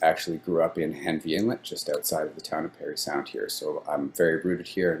relatives actually grew up in Henvey Inlet, just outside of the town of Parry Sound here. So I'm very rooted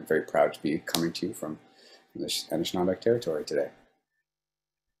here and very proud to be coming to you from the Anishinaabe territory today.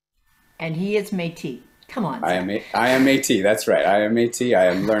 And he is Métis. Come on. I am Métis, that's right. I am Métis. I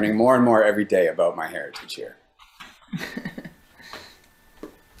am learning more and more every day about my heritage here.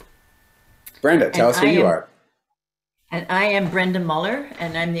 Brenda, tell us who you are. And I am Brenda Muller,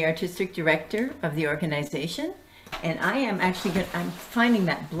 and I'm the artistic director of the organization. And I am actually, I'm finding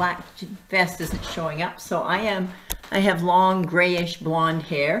that black vest isn't showing up. So I have long grayish blonde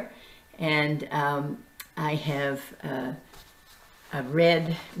hair, and I have a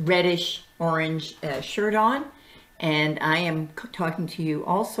reddish orange shirt on, and I am talking to you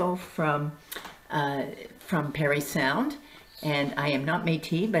also from Parry Sound, and I am not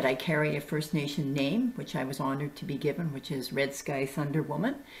Métis, but I carry a First Nation name, which I was honored to be given, which is Red Sky Thunder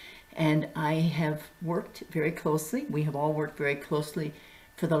Woman, and I have worked very closely. We have all worked very closely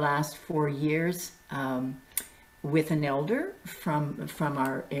for the last 4 years with an elder from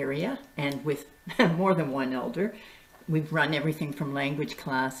our area, and with more than one elder. We've run everything from language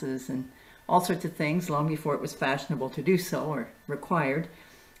classes and all sorts of things long before it was fashionable to do so or required.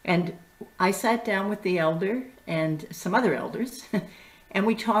 And I sat down with the elder and some other elders and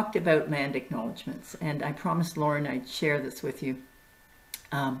we talked about land acknowledgements. And I promised Lauren I'd share this with you.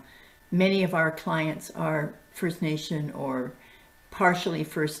 Many of our clients are First Nation or partially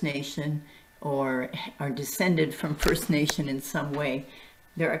First Nation or are descended from First Nation in some way.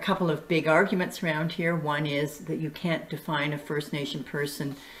 There are a couple of big arguments around here. One is that you can't define a First Nation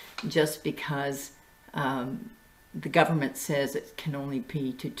person just because the government says it can only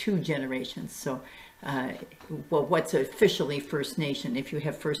be to 2 generations. So, well, what's officially First Nation? If you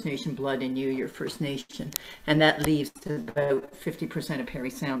have First Nation blood in you, you're First Nation. And that leaves about 50% of Parry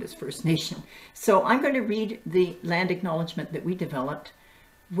Sound as First Nation. So I'm going to read the land acknowledgement that we developed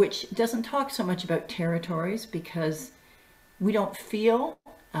which doesn't talk so much about territories, because we don't feel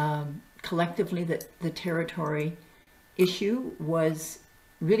collectively that the territory issue was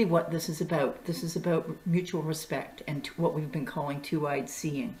really what this is about. This is about mutual respect and what we've been calling two-eyed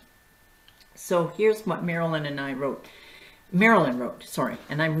seeing. So here's what Marilyn and I wrote. Marilyn wrote, sorry,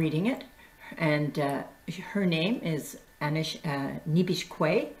 and I'm reading it. And her name is Anish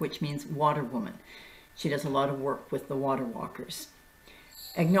Nibishkwe, which means water woman. She does a lot of work with the water walkers.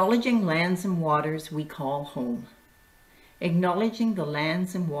 Acknowledging lands and waters we call home. Acknowledging the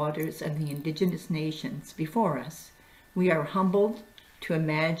lands and waters of the indigenous nations before us, we are humbled to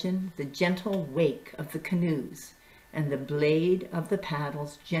imagine the gentle wake of the canoes and the blade of the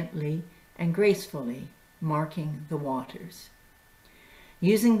paddles gently and gracefully marking the waters.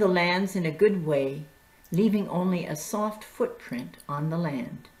 Using the lands in a good way, leaving only a soft footprint on the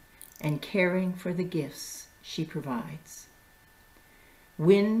land, and caring for the gifts she provides.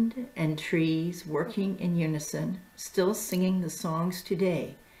 Wind and trees working in unison, still singing the songs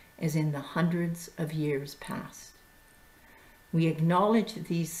today as in the hundreds of years past. We acknowledge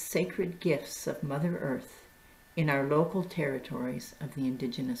these sacred gifts of Mother Earth in our local territories of the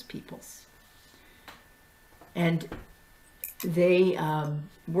Indigenous peoples. And they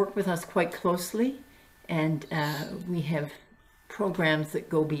work with us quite closely, and we have programs that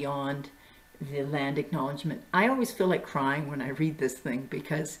go beyond the land acknowledgement. I always feel like crying when I read this thing,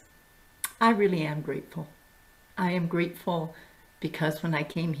 because I really am grateful. I am grateful because when I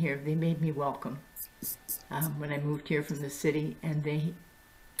came here, they made me welcome. When I moved here from the city, and they,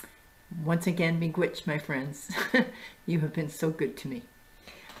 once again, miigwech, my friends. You have been so good to me.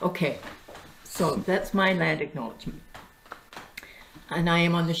 Okay, so that's my land acknowledgement. And I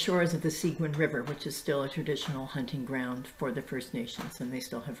am on the shores of the Seguin River, which is still a traditional hunting ground for the First Nations, and they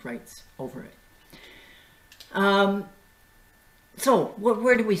still have rights over it. So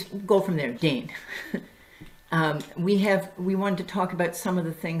where do we go from there, Dane? We wanted to talk about some of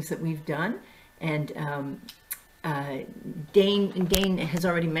the things that we've done, and Dane has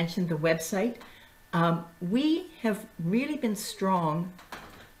already mentioned the website. We have really been strong.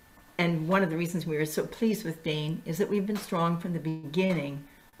 And one of the reasons we were so pleased with Dane is that we've been strong from the beginning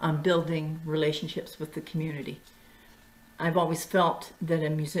on building relationships with the community. I've always felt that a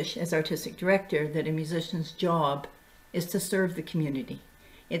musician, as artistic director, that a musician's job is to serve the community.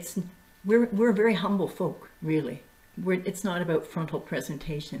 We're very humble folk, really. It's not about frontal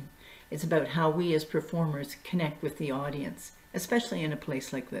presentation. It's about how we as performers connect with the audience, especially in a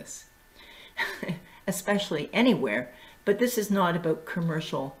place like this, especially anywhere. But this is not about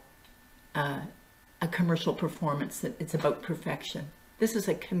a commercial performance, that it's about perfection. This is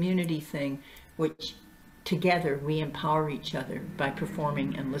a community thing, which together we empower each other by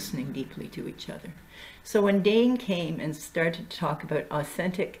performing and listening deeply to each other. So when Dane came and started to talk about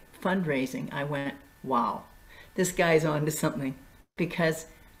authentic fundraising, I went, wow, this guy's on to something, because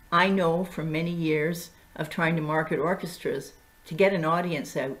I know from many years of trying to market orchestras, to get an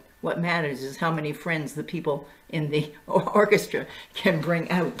audience out, what matters is how many friends the people in the orchestra can bring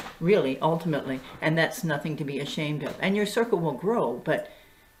out, really, ultimately. And that's nothing to be ashamed of. And your circle will grow, but,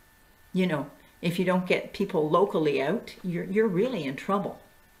 you know, if you don't get people locally out, you're really in trouble.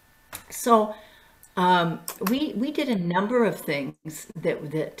 So we did a number of things that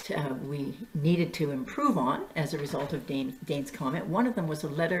we needed to improve on as a result of Dane's comment. One of them was a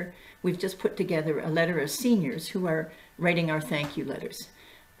letter. We've just put together a letter of seniors who are writing our thank you letters.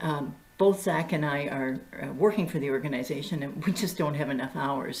 Both Zach and I are working for the organization, and we just don't have enough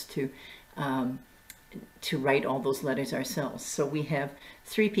hours to write all those letters ourselves. So we have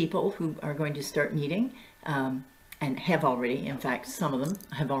 3 people who are going to start meeting, and have already, in fact, some of them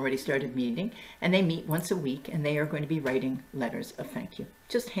have already started meeting, and they meet once a week, and they are going to be writing letters of thank you,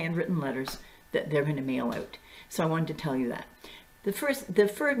 just handwritten letters that they're going to mail out. So I wanted to tell you that. The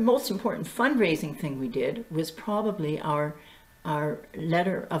first most important fundraising thing we did was probably our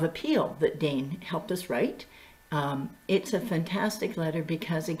letter of appeal that Dane helped us write. It's a fantastic letter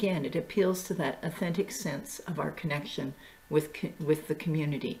because, again, it appeals to that authentic sense of our connection with the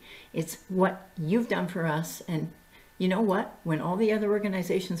community. It's what you've done for us, and you know what? When all the other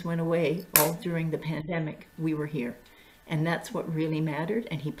organizations went away, all during the pandemic, we were here. And that's what really mattered,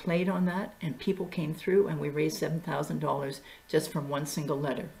 and he played on that, and people came through, and we raised $7,000 just from one single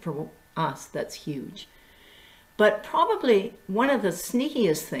letter. For us, that's huge. But probably one of the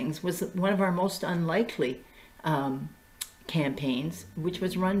sneakiest things was one of our most unlikely campaigns, which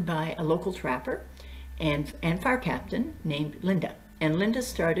was run by a local trapper and fire captain named Linda. And Linda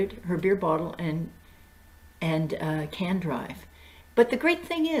started her beer bottle and can drive. But the great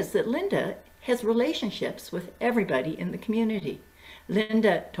thing is that Linda has relationships with everybody in the community.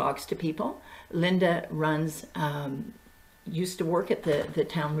 Linda talks to people. Linda runs, used to work at the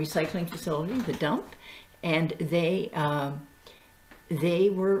town recycling facility, the dump, and they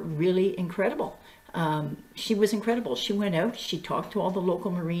were really incredible. She was incredible. She went out, she talked to all the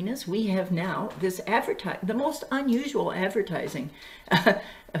local marinas. We have now this the most unusual advertising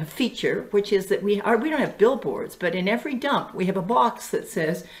feature, which is that we don't have billboards, but in every dump we have a box that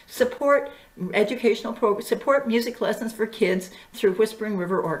says support educational programs, support music lessons for kids through Whispering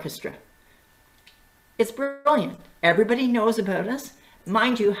River Orchestra. It's brilliant. Everybody knows about us.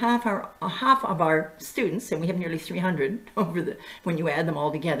 Mind you, half of our students, and we have nearly 300 when you add them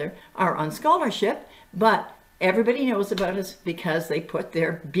all together, are on scholarship, but everybody knows about us because they put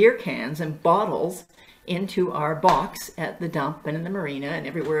their beer cans and bottles into our box at the dump and in the marina and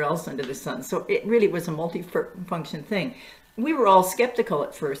everywhere else under the sun. So it really was a multi-function thing. We were all skeptical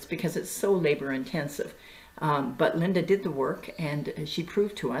at first because it's so labor intensive. But Linda did the work, and she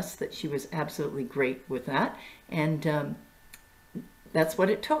proved to us that she was absolutely great with that. And that's what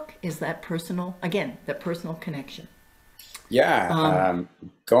it took, is that personal, again, that personal connection. Yeah,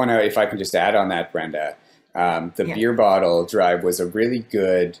 going out, if I can just add on that, Brenda, the beer bottle drive was a really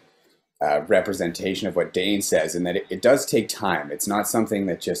good representation of what Dane says, in that it does take time. It's not something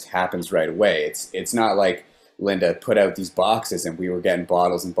that just happens right away. It's not like Linda put out these boxes and we were getting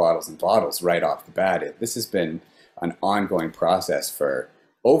bottles and bottles and bottles right off the bat. This has been an ongoing process for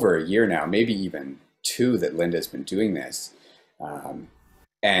over a year now, maybe even 2 that Linda's been doing this.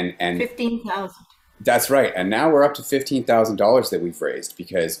 And 15,000. That's right. And now we're up to $15,000 that we've raised,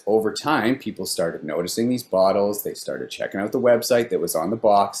 because over time people started noticing these bottles. They started checking out the website that was on the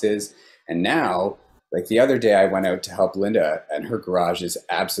boxes. And now, like the other day, I went out to help Linda, and her garage is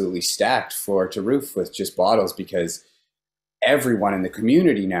absolutely stacked floor to roof with just bottles, because everyone in the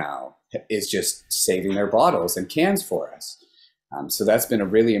community now is just saving their bottles and cans for us. So that's been a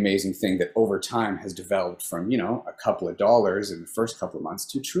really amazing thing that over time has developed from, you know, a couple of dollars in the first couple of months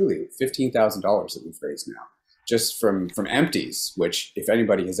to truly $15,000 that we've raised now, just from empties, which if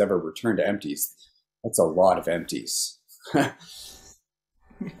anybody has ever returned to empties, that's a lot of empties.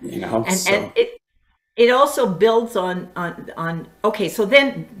 You know, and it also builds on okay, so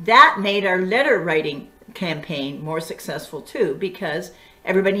then that made our letter writing campaign more successful too, because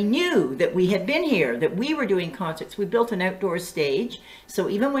everybody knew that we had been here, that we were doing concerts. We built an outdoor stage. So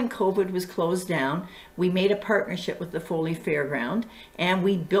even when COVID was closed down, we made a partnership with the Foley Fairground, and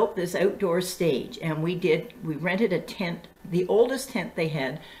we built this outdoor stage. And we rented a tent, the oldest tent they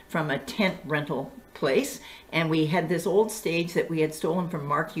had, from a tent rental place. And we had this old stage that we had stolen from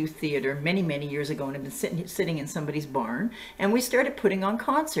Mark Youth Theatre many, many years ago, and had been sitting in somebody's barn. And we started putting on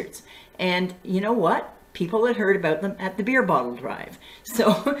concerts. And you know what? People had heard about them at the beer bottle drive.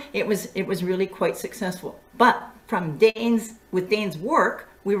 So it was really quite successful. But with Dane's work,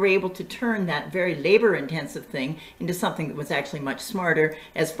 we were able to turn that very labor intensive thing into something that was actually much smarter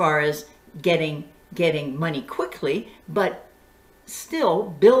as far as getting money quickly, but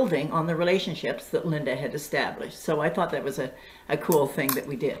still building on the relationships that Linda had established. So I thought that was a cool thing that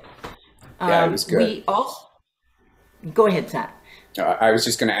we did. Yeah, it was good. We also, go ahead, Zach. I was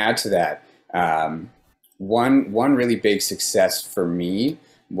just going to add to that. One really big success for me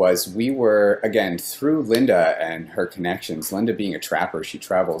was we were, again, through Linda and her connections, Linda being a trapper, she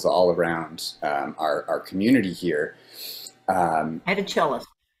travels all around our community here. And a cellist.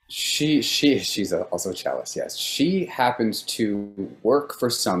 She's also a cellist, yes. She happens to work for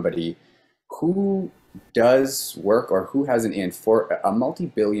somebody who does work, or who has an in for a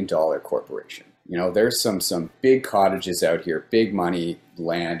multi-billion-dollar corporation. You know, there's some big cottages out here, big money,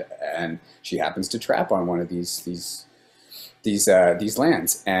 land, and she happens to trap on one of these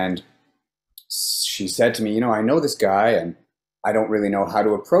lands. And she said to me, you know, I know this guy, and I don't really know how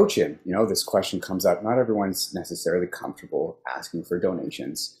to approach him. You know, this question comes up. Not everyone's necessarily comfortable asking for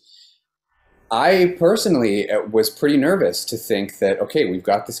donations. I personally was pretty nervous to think that, okay, we've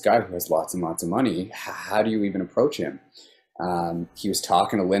got this guy who has lots and lots of money. How do you even approach him? He was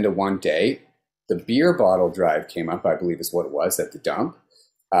talking to Linda one day. The beer bottle drive came up, I believe is what it was, at the dump.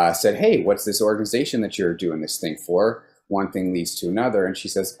 Said, hey, what's this organization that you're doing this thing for? One thing leads to another. And she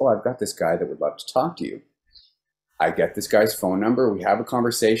says, oh, I've got this guy that would love to talk to you. I get this guy's phone number. We have a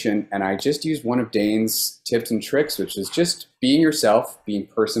conversation. And I just used one of Dane's tips and tricks, which is just being yourself, being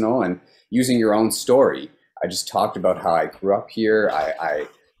personal, and using your own story. I just talked about how I grew up here. I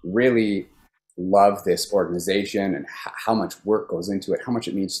really love this organization and how much work goes into it, how much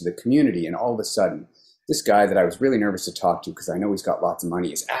it means to the community. And all of a sudden, this guy that I was really nervous to talk to, because I know he's got lots of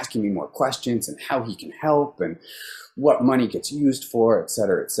money, is asking me more questions and how he can help and what money gets used for, et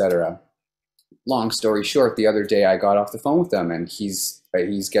cetera, et cetera. long story short, the other day I got off the phone with them, and he's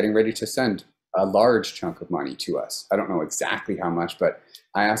getting ready to send a large chunk of money to us. I don't know exactly how much, but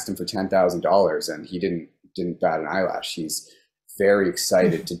I asked him for $10,000, and he didn't bat an eyelash. He's very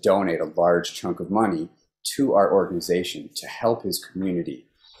excited to donate a large chunk of money to our organization to help his community.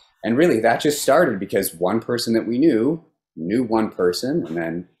 And really, that just started because one person that we knew one person, and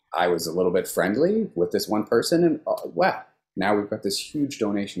then I was a little bit friendly with this one person, and wow, now we've got this huge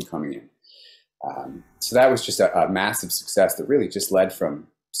donation coming in. So that was just a massive success that really just led from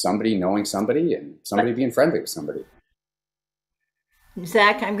somebody knowing somebody and somebody being friendly with somebody.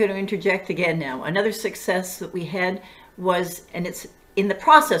 Zach, I'm going to interject again now. Another success that we had was, and it's in the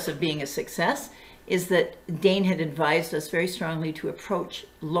process of being a success, is that Dane had advised us very strongly to approach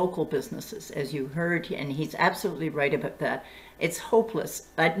local businesses, as you heard, and he's absolutely right about that. It's hopeless,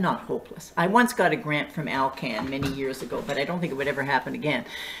 not hopeless. I once got a grant from Alcan many years ago, but I don't think it would ever happen again.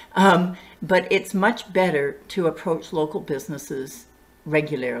 But it's much better to approach local businesses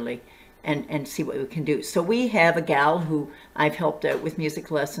regularly and see what we can do. So we have a gal who I've helped out with music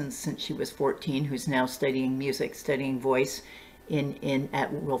lessons since she was 14, who's now studying music, studying voice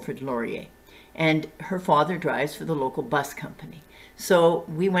at Wilfrid Laurier. And her father drives for the local bus company. So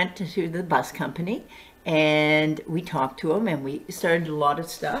we went to the bus company and we talked to him, and we started a lot of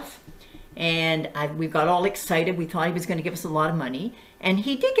stuff. And we got all excited. We thought he was going to give us a lot of money. And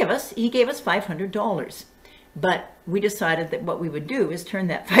he gave us $500. But we decided that what we would do is turn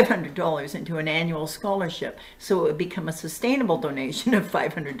that $500 into an annual scholarship. So it would become a sustainable donation of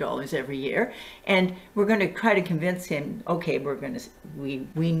 $500 every year. And we're going to try to convince him, okay,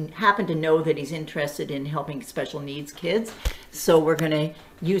 we happen to know that he's interested in helping special needs kids. So we're going to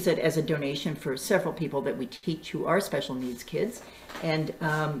use it as a donation for several people that we teach who are special needs kids, and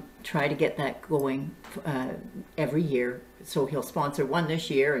try to get that going every year. So he'll sponsor one this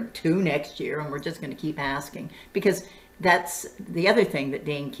year and two next year, and we're just going to keep asking, because that's the other thing that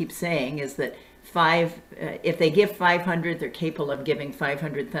Dane keeps saying is that if they give 500, they're capable of giving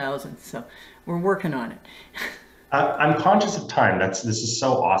 500,000. So we're working on it. I'm conscious of time. This is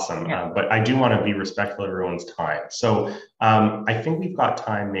so awesome, yeah. But I do want to be respectful of everyone's time. So I think we've got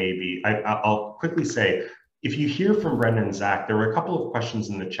time. Maybe I'll quickly say, if you hear from Brendan and Zach, there were a couple of questions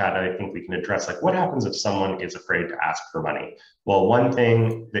in the chat that I think we can address, like what happens if someone is afraid to ask for money? Well, one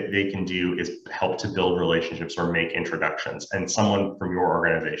thing that they can do is help to build relationships or make introductions, and someone from your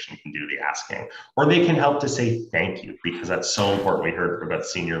organization can do the asking. Or they can help to say thank you, because that's so important. We heard about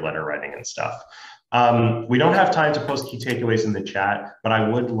senior letter writing and stuff. We don't have time to post key takeaways in the chat, but I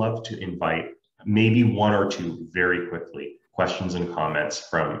would love to invite maybe one or two very quickly questions and comments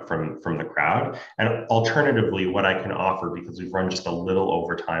from the crowd. And alternatively, what I can offer, because we've run just a little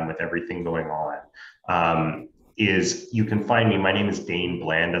over time with everything going on, is you can find me. My name is Dane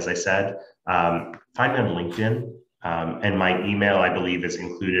Bland, as I said. Find me on LinkedIn. And my email, I believe, is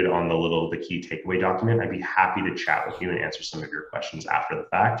included on the key takeaway document. I'd be happy to chat with you and answer some of your questions after the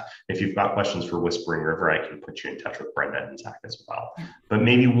fact. If you've got questions for Whispering River, I can put you in touch with Brenda and Zach as well. But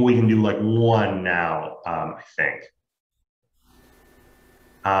maybe we can do like one now, I think.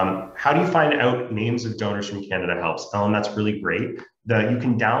 How do you find out names of donors from Canada Helps? Ellen, that's really great. You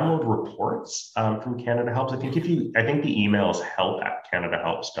can download reports from Canada Helps. I think the email is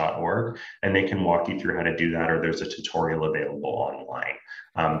help@canadahelps.org, and they can walk you through how to do that, or there's a tutorial available online.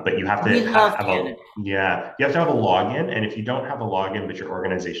 But you have to you have to have a login, and if you don't have a login but your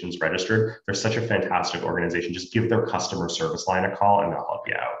organization's registered, they're such a fantastic organization. Just give their customer service line a call and they'll help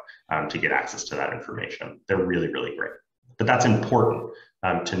you out to get access to that information. They're really, really great. But that's important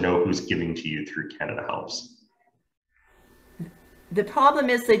to know who's giving to you through Canada Helps. The problem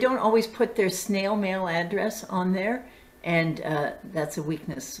is they don't always put their snail mail address on there, and that's a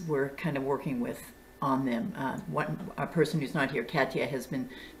weakness we're kind of working with on them. A person who's not here, Katya, has been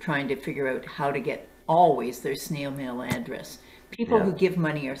trying to figure out how to get always their snail mail address. People who give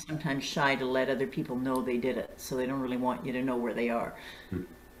money are sometimes shy to let other people know they did it, so they don't really want you to know where they are.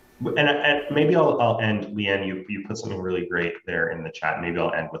 And maybe I'll end, Leanne, you put something really great there in the chat. Maybe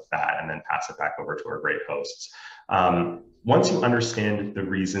I'll end with that and then pass it back over to our great hosts. Once you understand the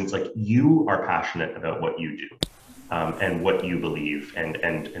reasons, like you are passionate about what you do and what you believe and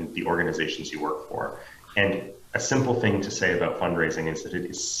the organizations you work for. And a simple thing to say about fundraising is that it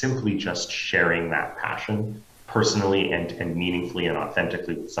is simply just sharing that passion personally and meaningfully and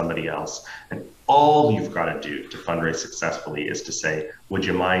authentically with somebody else. And all you've got to do to fundraise successfully is to say, would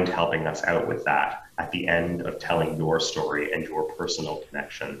you mind helping us out with that at the end of telling your story and your personal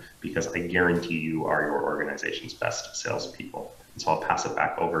connection? Because I guarantee you are your organization's best salespeople. And so I'll pass it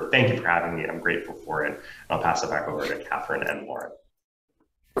back over. Thank you for having me. I'm grateful for it. I'll pass it back over to Catherine and Lauren.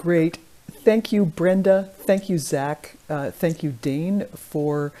 Great. Thank you, Brenda. Thank you, Zach. Thank you, Dane,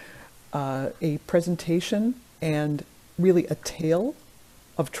 for a presentation and really a tale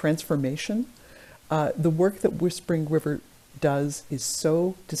of transformation. The work that Whispering River does is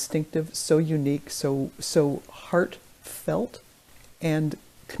so distinctive, so unique, so heartfelt, and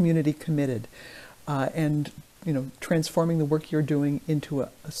community committed. And transforming the work you're doing into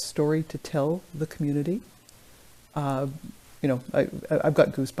a story to tell the community. I've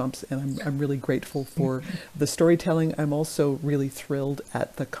got goosebumps, and I'm really grateful for the storytelling. I'm also really thrilled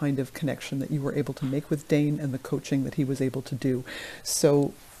at the kind of connection that you were able to make with Dane and the coaching that he was able to do.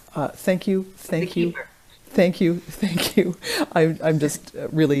 So thank you. Thank you. I'm just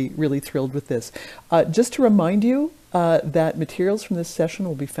really thrilled with this. Just to remind you that materials from this session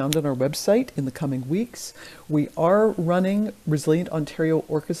will be found on our website in the coming weeks. We are running Resilient Ontario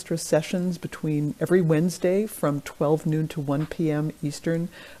Orchestra sessions between every Wednesday from 12 noon to 1 p.m. Eastern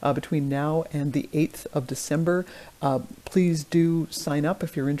between now and the 8th of December. Please do sign up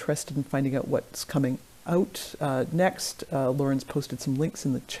if you're interested in finding out what's coming out next. Lauren's posted some links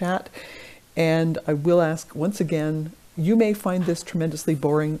in the chat. And I will ask once again, you may find this tremendously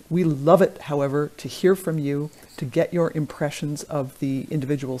boring. We love it, however, to hear from you, to get your impressions of the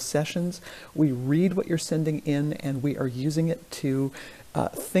individual sessions. We read what you're sending in, and we are using it to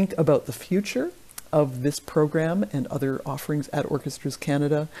think about the future of this program and other offerings at Orchestras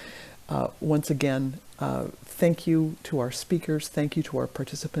Canada. Once again, thank you to our speakers. Thank you to our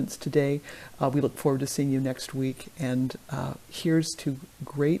participants today. We look forward to seeing you next week. And here's to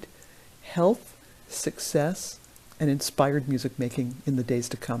great health, success, and inspired music making in the days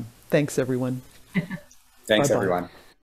to come. Thanks, everyone. Thanks, Bye-bye. everyone.